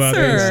way to go about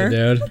this,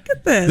 dude. Look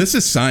at this. This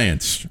is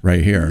science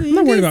right here. I'm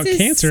not worried about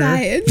cancer.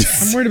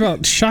 I'm worried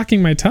about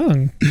shocking my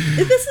tongue.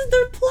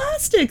 They're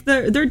plastic.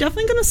 They're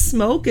definitely gonna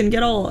smoke and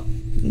get all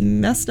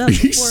messed up.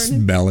 He's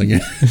smelling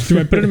it. Do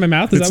I put it in my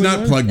mouth? It's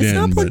not plugged in. It's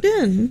not plugged but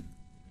in.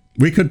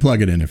 We could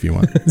plug it in if you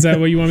want. Is that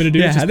what you want me to do?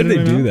 Yeah, Just how did put it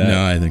they in my do mouth? that?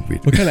 No, I think we.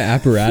 What kind of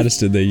apparatus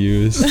did they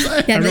use?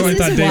 Yeah, this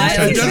is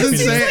wild. It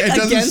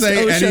doesn't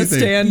say anything.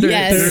 Standards.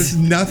 Yes. There's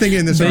nothing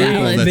in this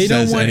article that They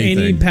says don't want any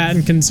anything.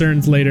 patent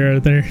concerns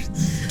later.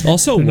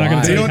 Also, They're not gonna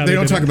why? tell you how They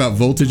don't talk about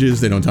voltages.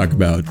 They don't talk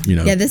about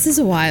Yeah, this is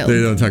a wild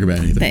They don't talk about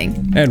anything.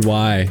 thing. And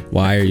why?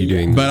 Why are you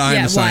doing But I'm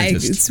Yeah, a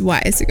scientist.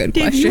 why is a good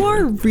Dave, question. you are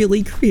a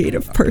really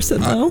creative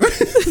person, though.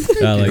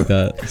 that? I like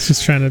that. It's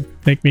just trying to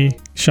make me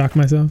shock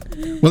myself.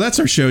 Well, that's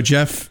our show,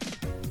 Jeff,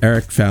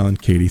 Eric, Fallon,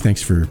 Katie.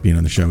 Thanks for being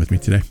on the show with me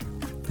today.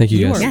 Thank you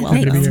You guys. are Yeah,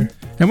 welcome. thanks. Here.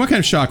 And what kind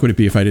of shock would it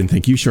be if I didn't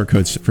thank you,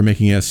 Shortcoats, for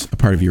making us a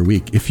part of your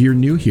week? If you're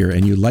new here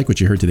and you like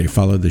what you heard today,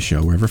 follow the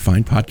show wherever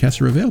fine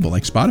podcasts are available,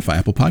 like Spotify,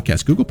 Apple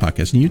Podcasts, Google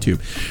Podcasts, and YouTube.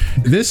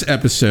 This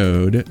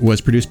episode was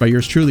produced by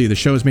yours truly. The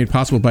show is made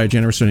possible by a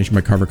generous donation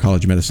by Carver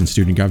College of Medicine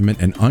student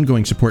government and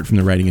ongoing support from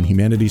the Writing and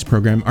Humanities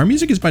program. Our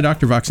music is by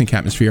Dr. Vox and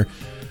Catmosphere.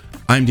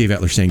 I'm Dave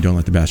Etler saying, don't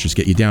let the bastards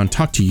get you down.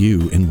 Talk to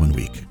you in 1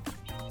 week.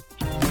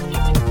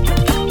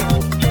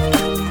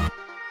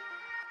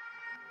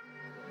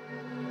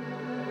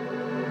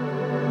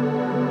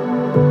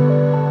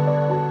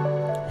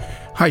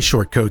 Hi,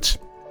 Shortcoats.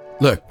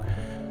 Look,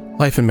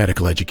 life in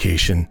medical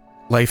education,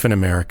 life in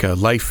America,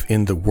 life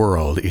in the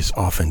world is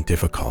often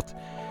difficult.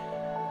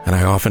 And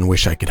I often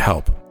wish I could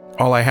help.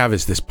 All I have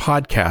is this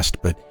podcast,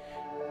 but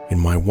in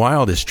my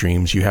wildest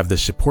dreams, you have the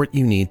support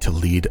you need to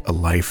lead a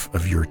life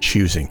of your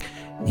choosing.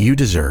 You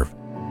deserve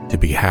to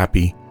be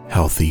happy,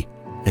 healthy,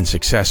 and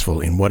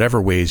successful in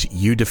whatever ways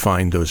you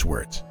define those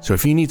words. So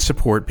if you need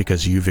support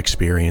because you've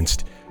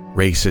experienced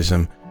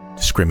racism,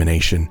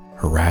 discrimination,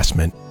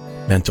 harassment,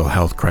 mental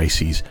health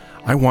crises,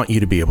 I want you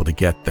to be able to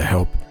get the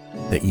help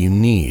that you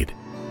need.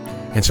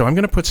 And so I'm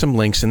going to put some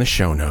links in the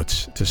show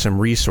notes to some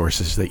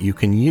resources that you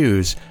can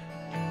use.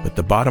 But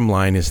the bottom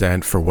line is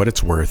that for what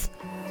it's worth,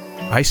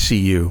 I see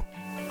you.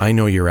 I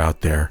know you're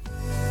out there.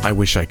 I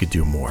wish I could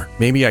do more.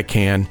 Maybe I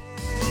can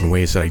in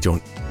ways that I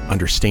don't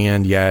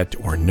understand yet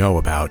or know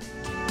about.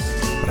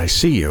 But I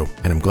see you,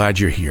 and I'm glad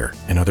you're here,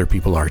 and other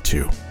people are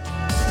too.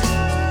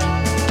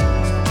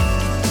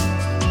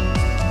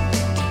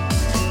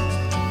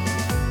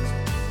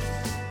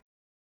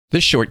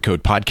 This Short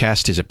Code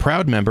podcast is a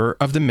proud member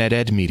of the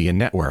Med-Ed Media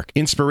Network.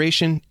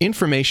 Inspiration,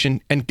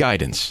 information, and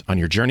guidance on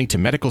your journey to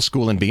medical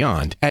school and beyond at